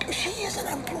can't do. She is an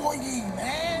employee,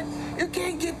 man. You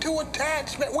can't get too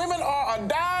attached, man. Women are a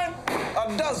dime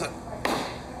a dozen.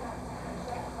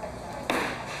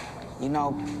 You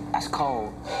know, that's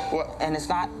cold. What? And it's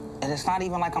not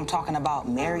even like I'm talking about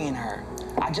marrying her.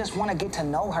 I just want to get to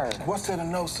know her. What's there to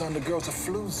know, son? The girl's a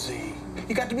floozy.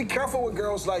 You got to be careful with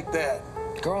girls like that.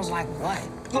 Girls like what?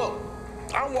 Look,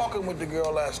 I'm walking with the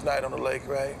girl last night on the lake,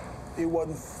 right? It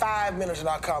wasn't 5 minutes in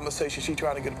our conversation, she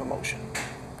trying to get a promotion.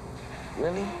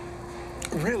 Really?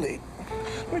 Really?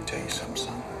 Let me tell you something,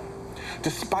 son.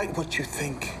 Despite what you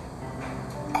think,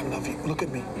 I love you. Look at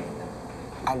me.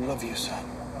 I love you, son.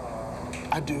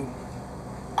 I do.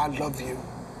 I love you.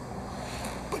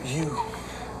 But you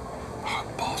are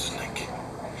a boss, Nick.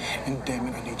 And damn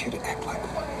it, I need you to act like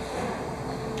one.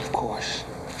 Of course.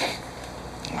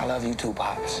 I love you too,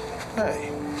 Pops. Hey,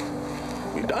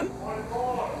 we done?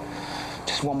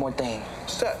 Just Just one more thing.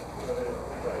 What's that?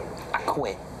 I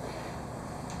quit.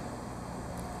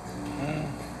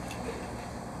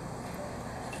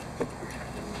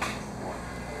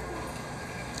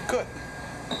 Good.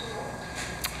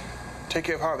 Take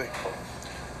care of Harvey.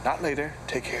 Not later.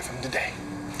 Take care of him today.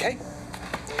 Okay?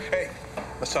 Hey,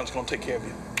 my son's gonna take care of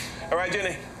you. All right,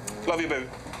 Jenny. Love you, baby.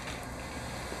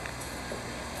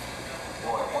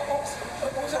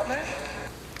 What was that, man?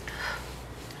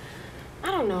 I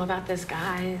don't know about this,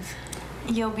 guys.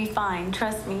 You'll be fine.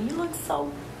 Trust me. You look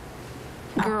so...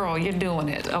 Girl, you're doing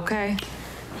it, okay?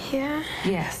 Yeah?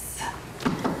 Yes.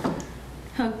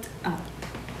 Hooked up.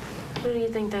 Who do you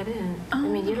think that is? I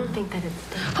mean, you don't think that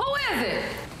it's... Who is it?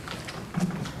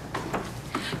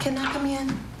 Can I come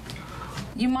in?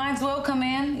 You might as well come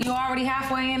in. You're already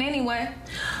halfway in anyway.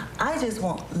 I just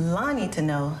want Lonnie to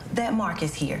know that Mark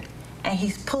is here, and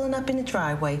he's pulling up in the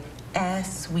driveway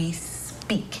as we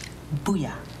speak.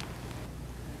 Booyah.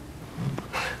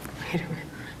 Wait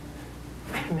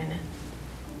a minute.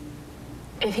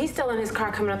 If he's still in his car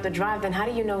coming up the drive, then how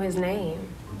do you know his name?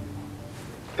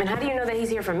 And how do you know that he's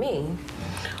here for me?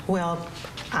 Well,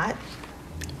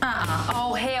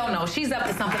 Oh, hell no. She's up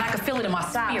to something. I can feel it in my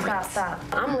spirit. Stop.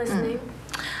 I'm listening.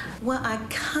 Well, I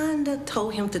kinda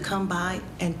told him to come by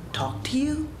and talk to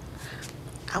you.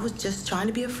 I was just trying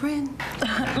to be a friend.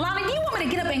 Lonnie, do you want me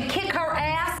to get up and kick her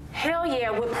ass? Hell yeah,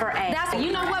 whip her ass.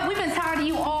 You know what? We've been tired of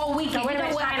you all weekend. No, wait a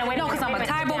minute, China, wait a No, minute, because I'm a wait a minute,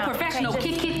 Thai sit down. professional.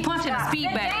 Okay, Kick, punching, and speed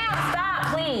Sit back. down, stop,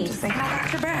 please. Just think I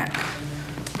got your back.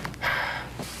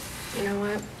 You know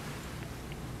what?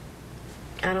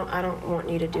 I don't want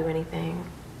you to do anything.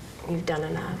 You've done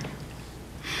enough.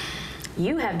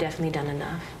 You have definitely done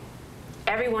enough.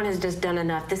 Everyone has just done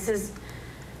enough. This is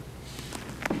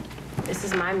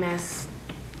my mess.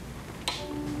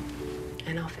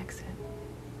 And I'll fix it.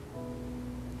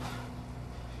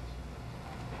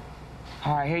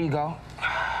 All right, here you go.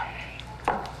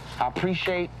 I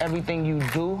appreciate everything you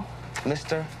do,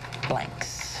 Mr.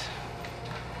 Blanks.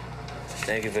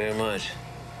 Thank you very much.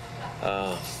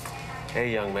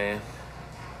 Hey, young man.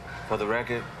 For the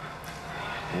record,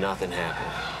 nothing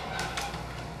happened.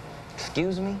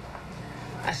 Excuse me?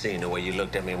 I seen the way you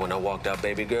looked at me when I walked out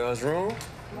baby girl's room.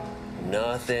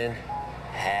 Nothing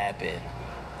happened.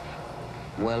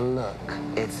 Well, look,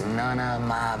 it's none of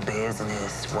my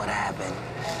business what happened,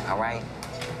 all right?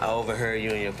 I overheard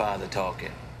you and your father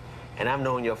talking. And I've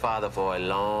known your father for a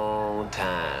long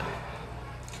time.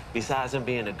 Besides him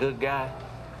being a good guy,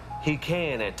 he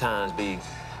can at times be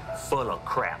full of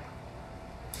crap.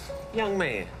 Young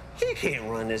man, he can't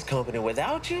run this company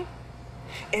without you.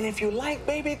 And if you like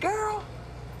baby girl,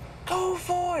 go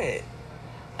for it.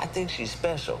 I think she's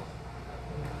special.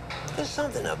 There's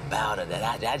something about her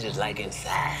that I just like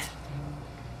inside.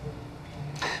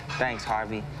 Thanks,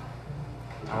 Harvey.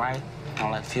 All right?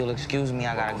 Don't let Fuel excuse me,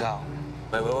 I gotta go.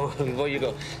 Wait, before you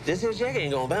go, this here check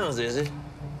ain't gonna bounce, is it?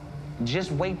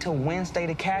 Just wait till Wednesday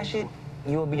to cash it.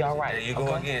 You'll be all right. There you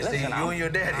go again. Listen, See, you and your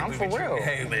daddy. I'm for real.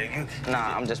 Hey, man, you...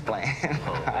 Nah, I'm just playing.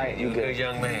 All right, you good. Good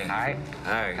young man. All right?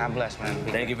 All right. God bless, man.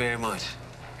 Thank you very much.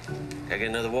 Can I get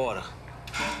another water?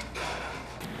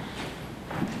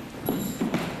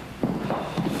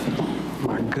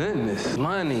 My goodness,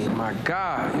 Lonnie, my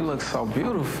God, you look so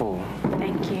beautiful.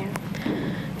 Thank you.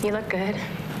 You look good.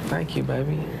 Thank you,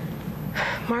 baby.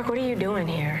 Mark, what are you doing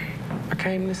here? I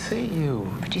came to see you.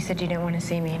 But you said you didn't want to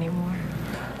see me anymore.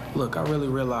 Look, I really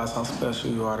realized how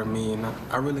special you are to me, and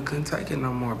I really couldn't take it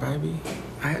no more, baby.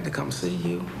 I had to come see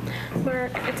you.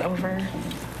 Mark, it's over.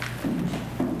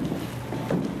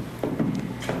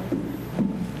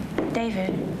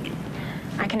 David,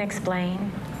 I can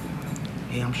explain.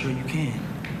 Yeah, I'm sure you can.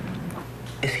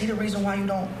 Is he the reason why you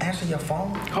don't answer your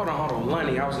phone? Hold on,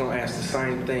 Lonnie. I was gonna ask the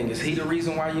same thing. Is he the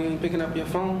reason why you ain't picking up your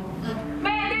phone?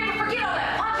 Man, David, forget all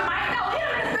that. Punch him. I ain't no hit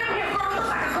him. This baby here, girl, looks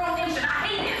like a grown nation. I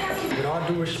hate it. With all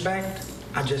due respect,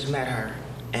 I just met her,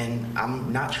 and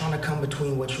I'm not trying to come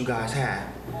between what you guys have.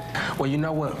 Well, you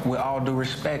know what? With all due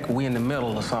respect, we in the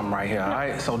middle of something right here, all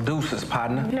right? So deuces,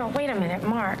 partner. No, wait a minute,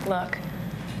 Mark, look.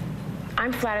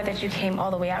 I'm flattered that you came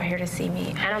all the way out here to see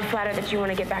me, and I'm flattered that you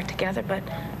want to get back together, but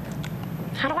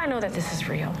how do I know that this is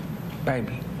real?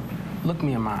 Baby, look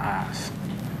me in my eyes.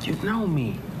 You know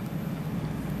me.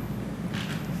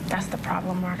 That's the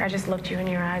problem, Mark. I just looked you in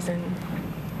your eyes, and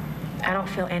I don't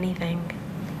feel anything.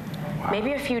 Wow.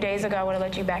 Maybe a few days ago I would have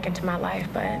let you back into my life,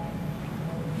 but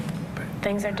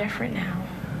things are different now.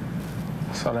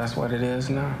 So that's what it is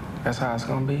now? That's how it's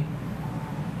gonna be?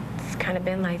 It's kind of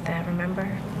been like that, remember?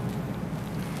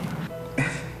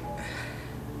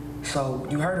 So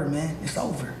you heard her, man. It's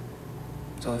over.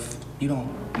 So if you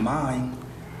don't mind,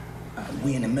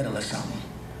 we in the middle of something.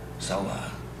 So,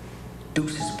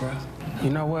 deuces, bro. You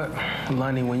know what,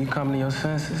 Lonnie, when you come to your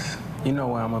senses, you know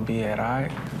where I'm gonna be at, all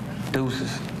right?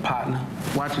 Deuces, partner.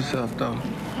 Watch yourself, though,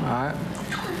 all right?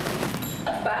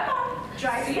 Bye.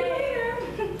 Try to get later.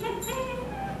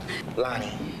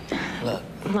 Lonnie, look.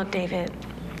 Look, David,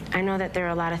 I know that there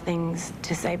are a lot of things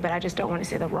to say, but I just don't want to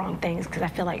say the wrong things because I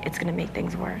feel like it's going to make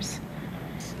things worse.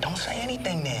 Don't say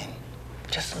anything then.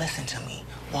 Just listen to me.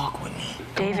 Walk with me.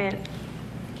 David,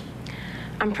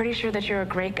 I'm pretty sure that you're a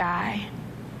great guy,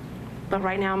 but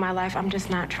right now in my life, I'm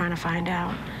just not trying to find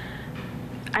out.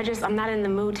 I'm not in the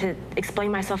mood to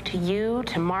explain myself to you,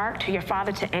 to Mark, to your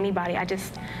father, to anybody. I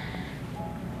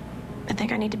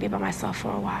think I need to be by myself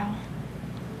for a while.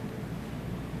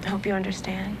 I hope you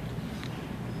understand.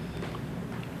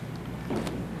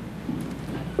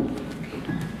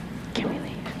 Can we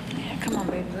leave? Yeah, come on,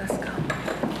 baby, let's go.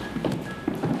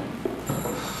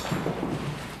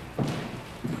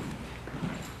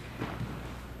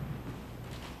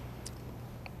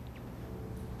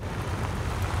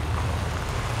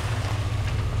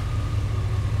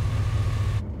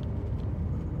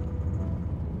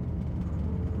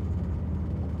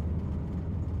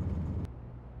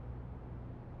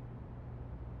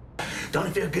 Don't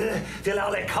it feel good? Feel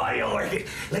all that cardio working.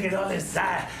 Look at all this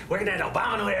side, working that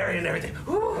abdominal area and everything.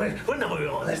 Ooh, what number we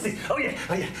on? Let's see. Oh yeah.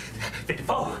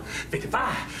 54,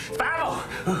 55, 50.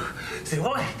 Ooh. See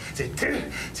 1, see 2,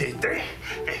 see 3,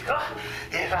 54,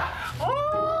 55. Ooh,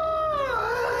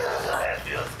 that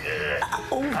feels good.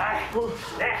 All right.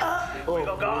 Now, we're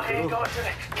gonna go ahead and go into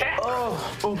the cat.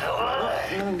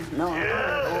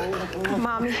 No.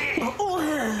 Mommy.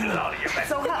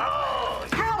 So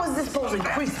how is this supposed to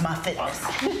increase my fitness?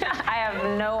 I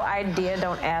have no idea.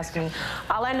 Don't ask me.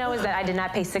 All I know is that I did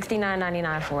not pay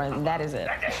 $69.99 for it. That is it.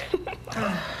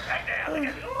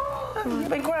 You've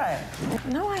been crying.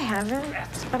 No, I haven't.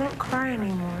 I don't cry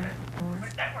anymore.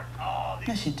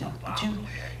 Yes, you do. But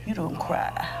you don't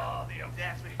cry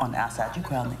on the outside. You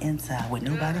cry on the inside where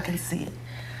nobody can see it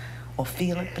or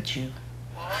feel it but you.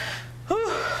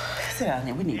 Sit down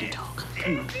there. We need to talk.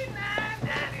 Come on.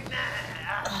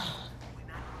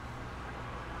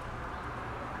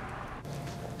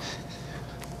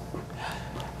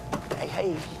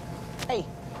 Hey.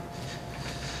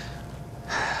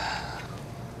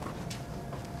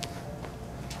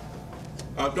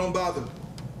 Don't bother.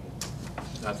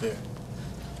 Not there.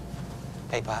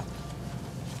 Hey, Pop.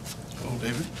 Oh,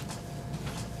 David.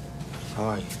 How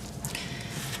are you?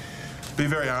 Be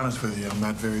very honest with you, I'm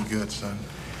not very good, son.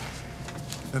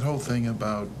 That whole thing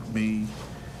about me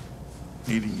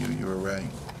needing you were right.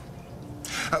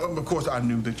 Of course, I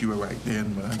knew that you were right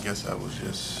then, but I guess I was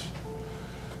just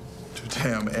too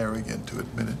damn arrogant to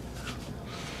admit it.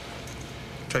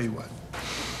 Tell you what,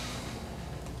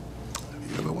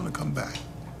 if you ever want to come back,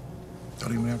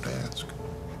 don't even have to ask.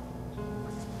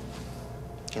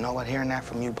 You know what? Hearing that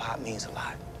from you, Pop, means a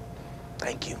lot.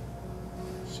 Thank you.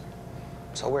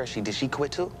 So where is she? Did she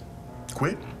quit too?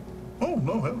 Quit? Oh,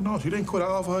 no, hell no. She didn't quit. I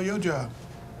offered her your job.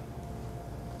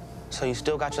 So you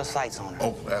still got your sights on her?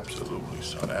 Oh, absolutely,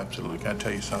 son, absolutely. Can I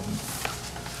tell you something?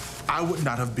 I would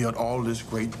not have built all this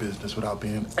great business without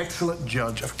being an excellent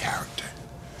judge of character.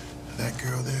 That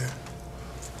girl there,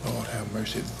 Lord have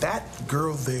mercy, that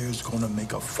girl there is gonna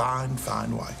make a fine,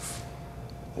 fine wife.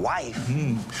 Wife?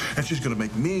 Mm-hmm. And she's gonna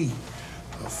make me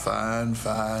a fine,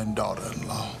 fine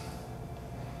daughter-in-law.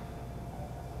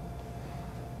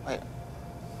 Wait,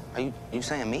 are you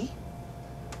saying me?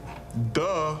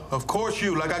 Duh, of course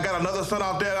you. Like I got another son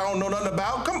out there I don't know nothing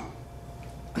about. Come on.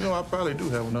 You know, I probably do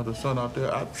have another son out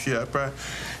there. I probably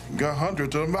got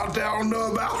hundreds of them out there I don't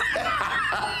know about.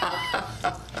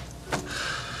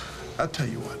 I'll tell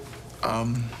you what.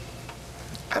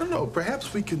 I don't know,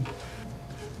 perhaps we can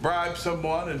bribe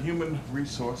someone in human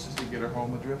resources to get her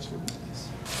home address for me.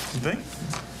 You think?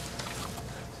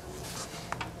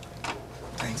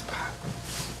 Thanks, Pop.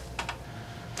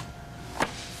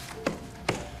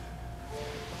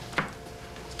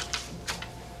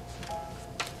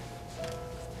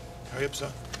 Hurry up,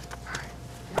 son.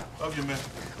 Love you, man.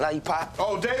 Love you, Pop.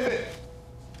 Oh, David!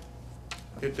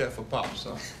 Hit that for Pop,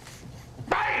 son.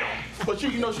 Bam! But you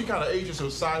know, she kind of ages so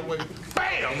sideways.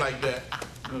 Bam! Like that.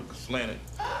 Slanted.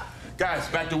 Guys,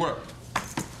 back to work.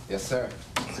 Yes, sir.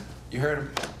 You heard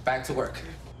him. Back to work.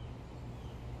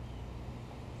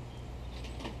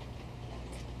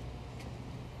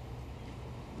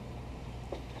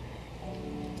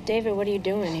 David, what are you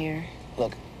doing here?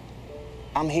 Look,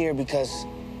 I'm here because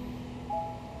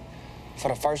for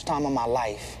the first time in my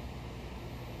life,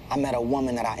 I met a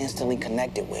woman that I instantly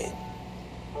connected with.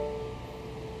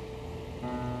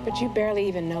 But you barely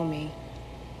even know me.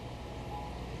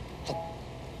 Look,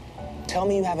 Tell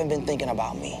me you haven't been thinking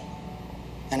about me,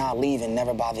 and I'll leave and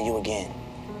never bother you again.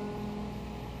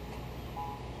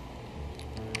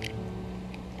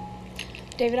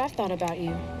 David, I've thought about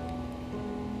you.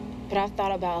 But I've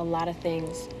thought about a lot of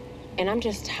things. And I'm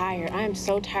just tired. I am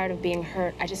so tired of being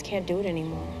hurt. I just can't do it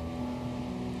anymore.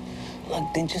 Look,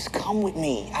 then just come with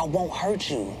me. I won't hurt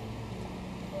you.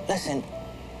 Listen,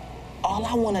 all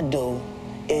I want to do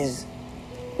is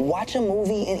watch a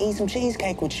movie and eat some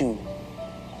cheesecake with you.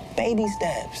 Baby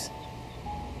steps.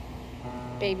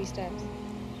 Baby steps.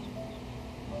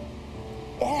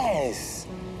 Yes.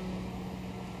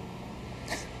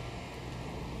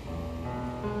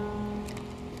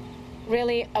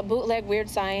 Really? A bootleg Weird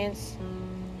Science?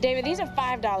 David, these are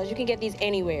 $5. You can get these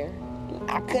anywhere.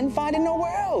 I couldn't find it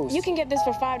nowhere else. You can get this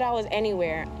for $5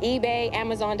 anywhere. eBay,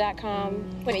 Amazon.com.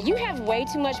 Wait a minute, you have way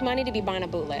too much money to be buying a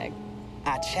bootleg.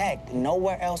 I checked.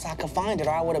 Nowhere else I could find it,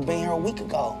 or I would have been here a week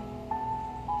ago.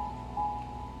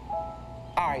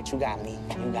 All right, you got me.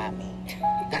 You got me.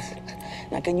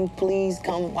 Now, can you please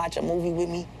come watch a movie with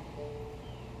me?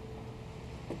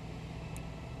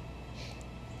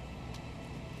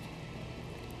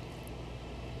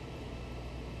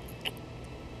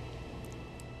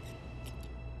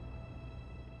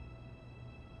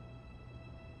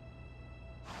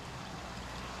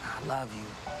 I love you.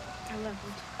 I love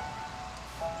you.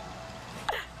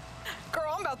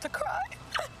 Girl, I'm about to cry.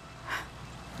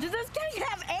 Does this cake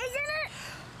have egg in it?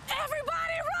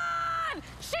 Everybody run!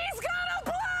 She's gonna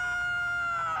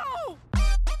blow!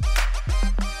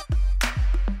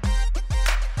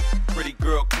 Pretty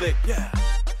girl click, yeah.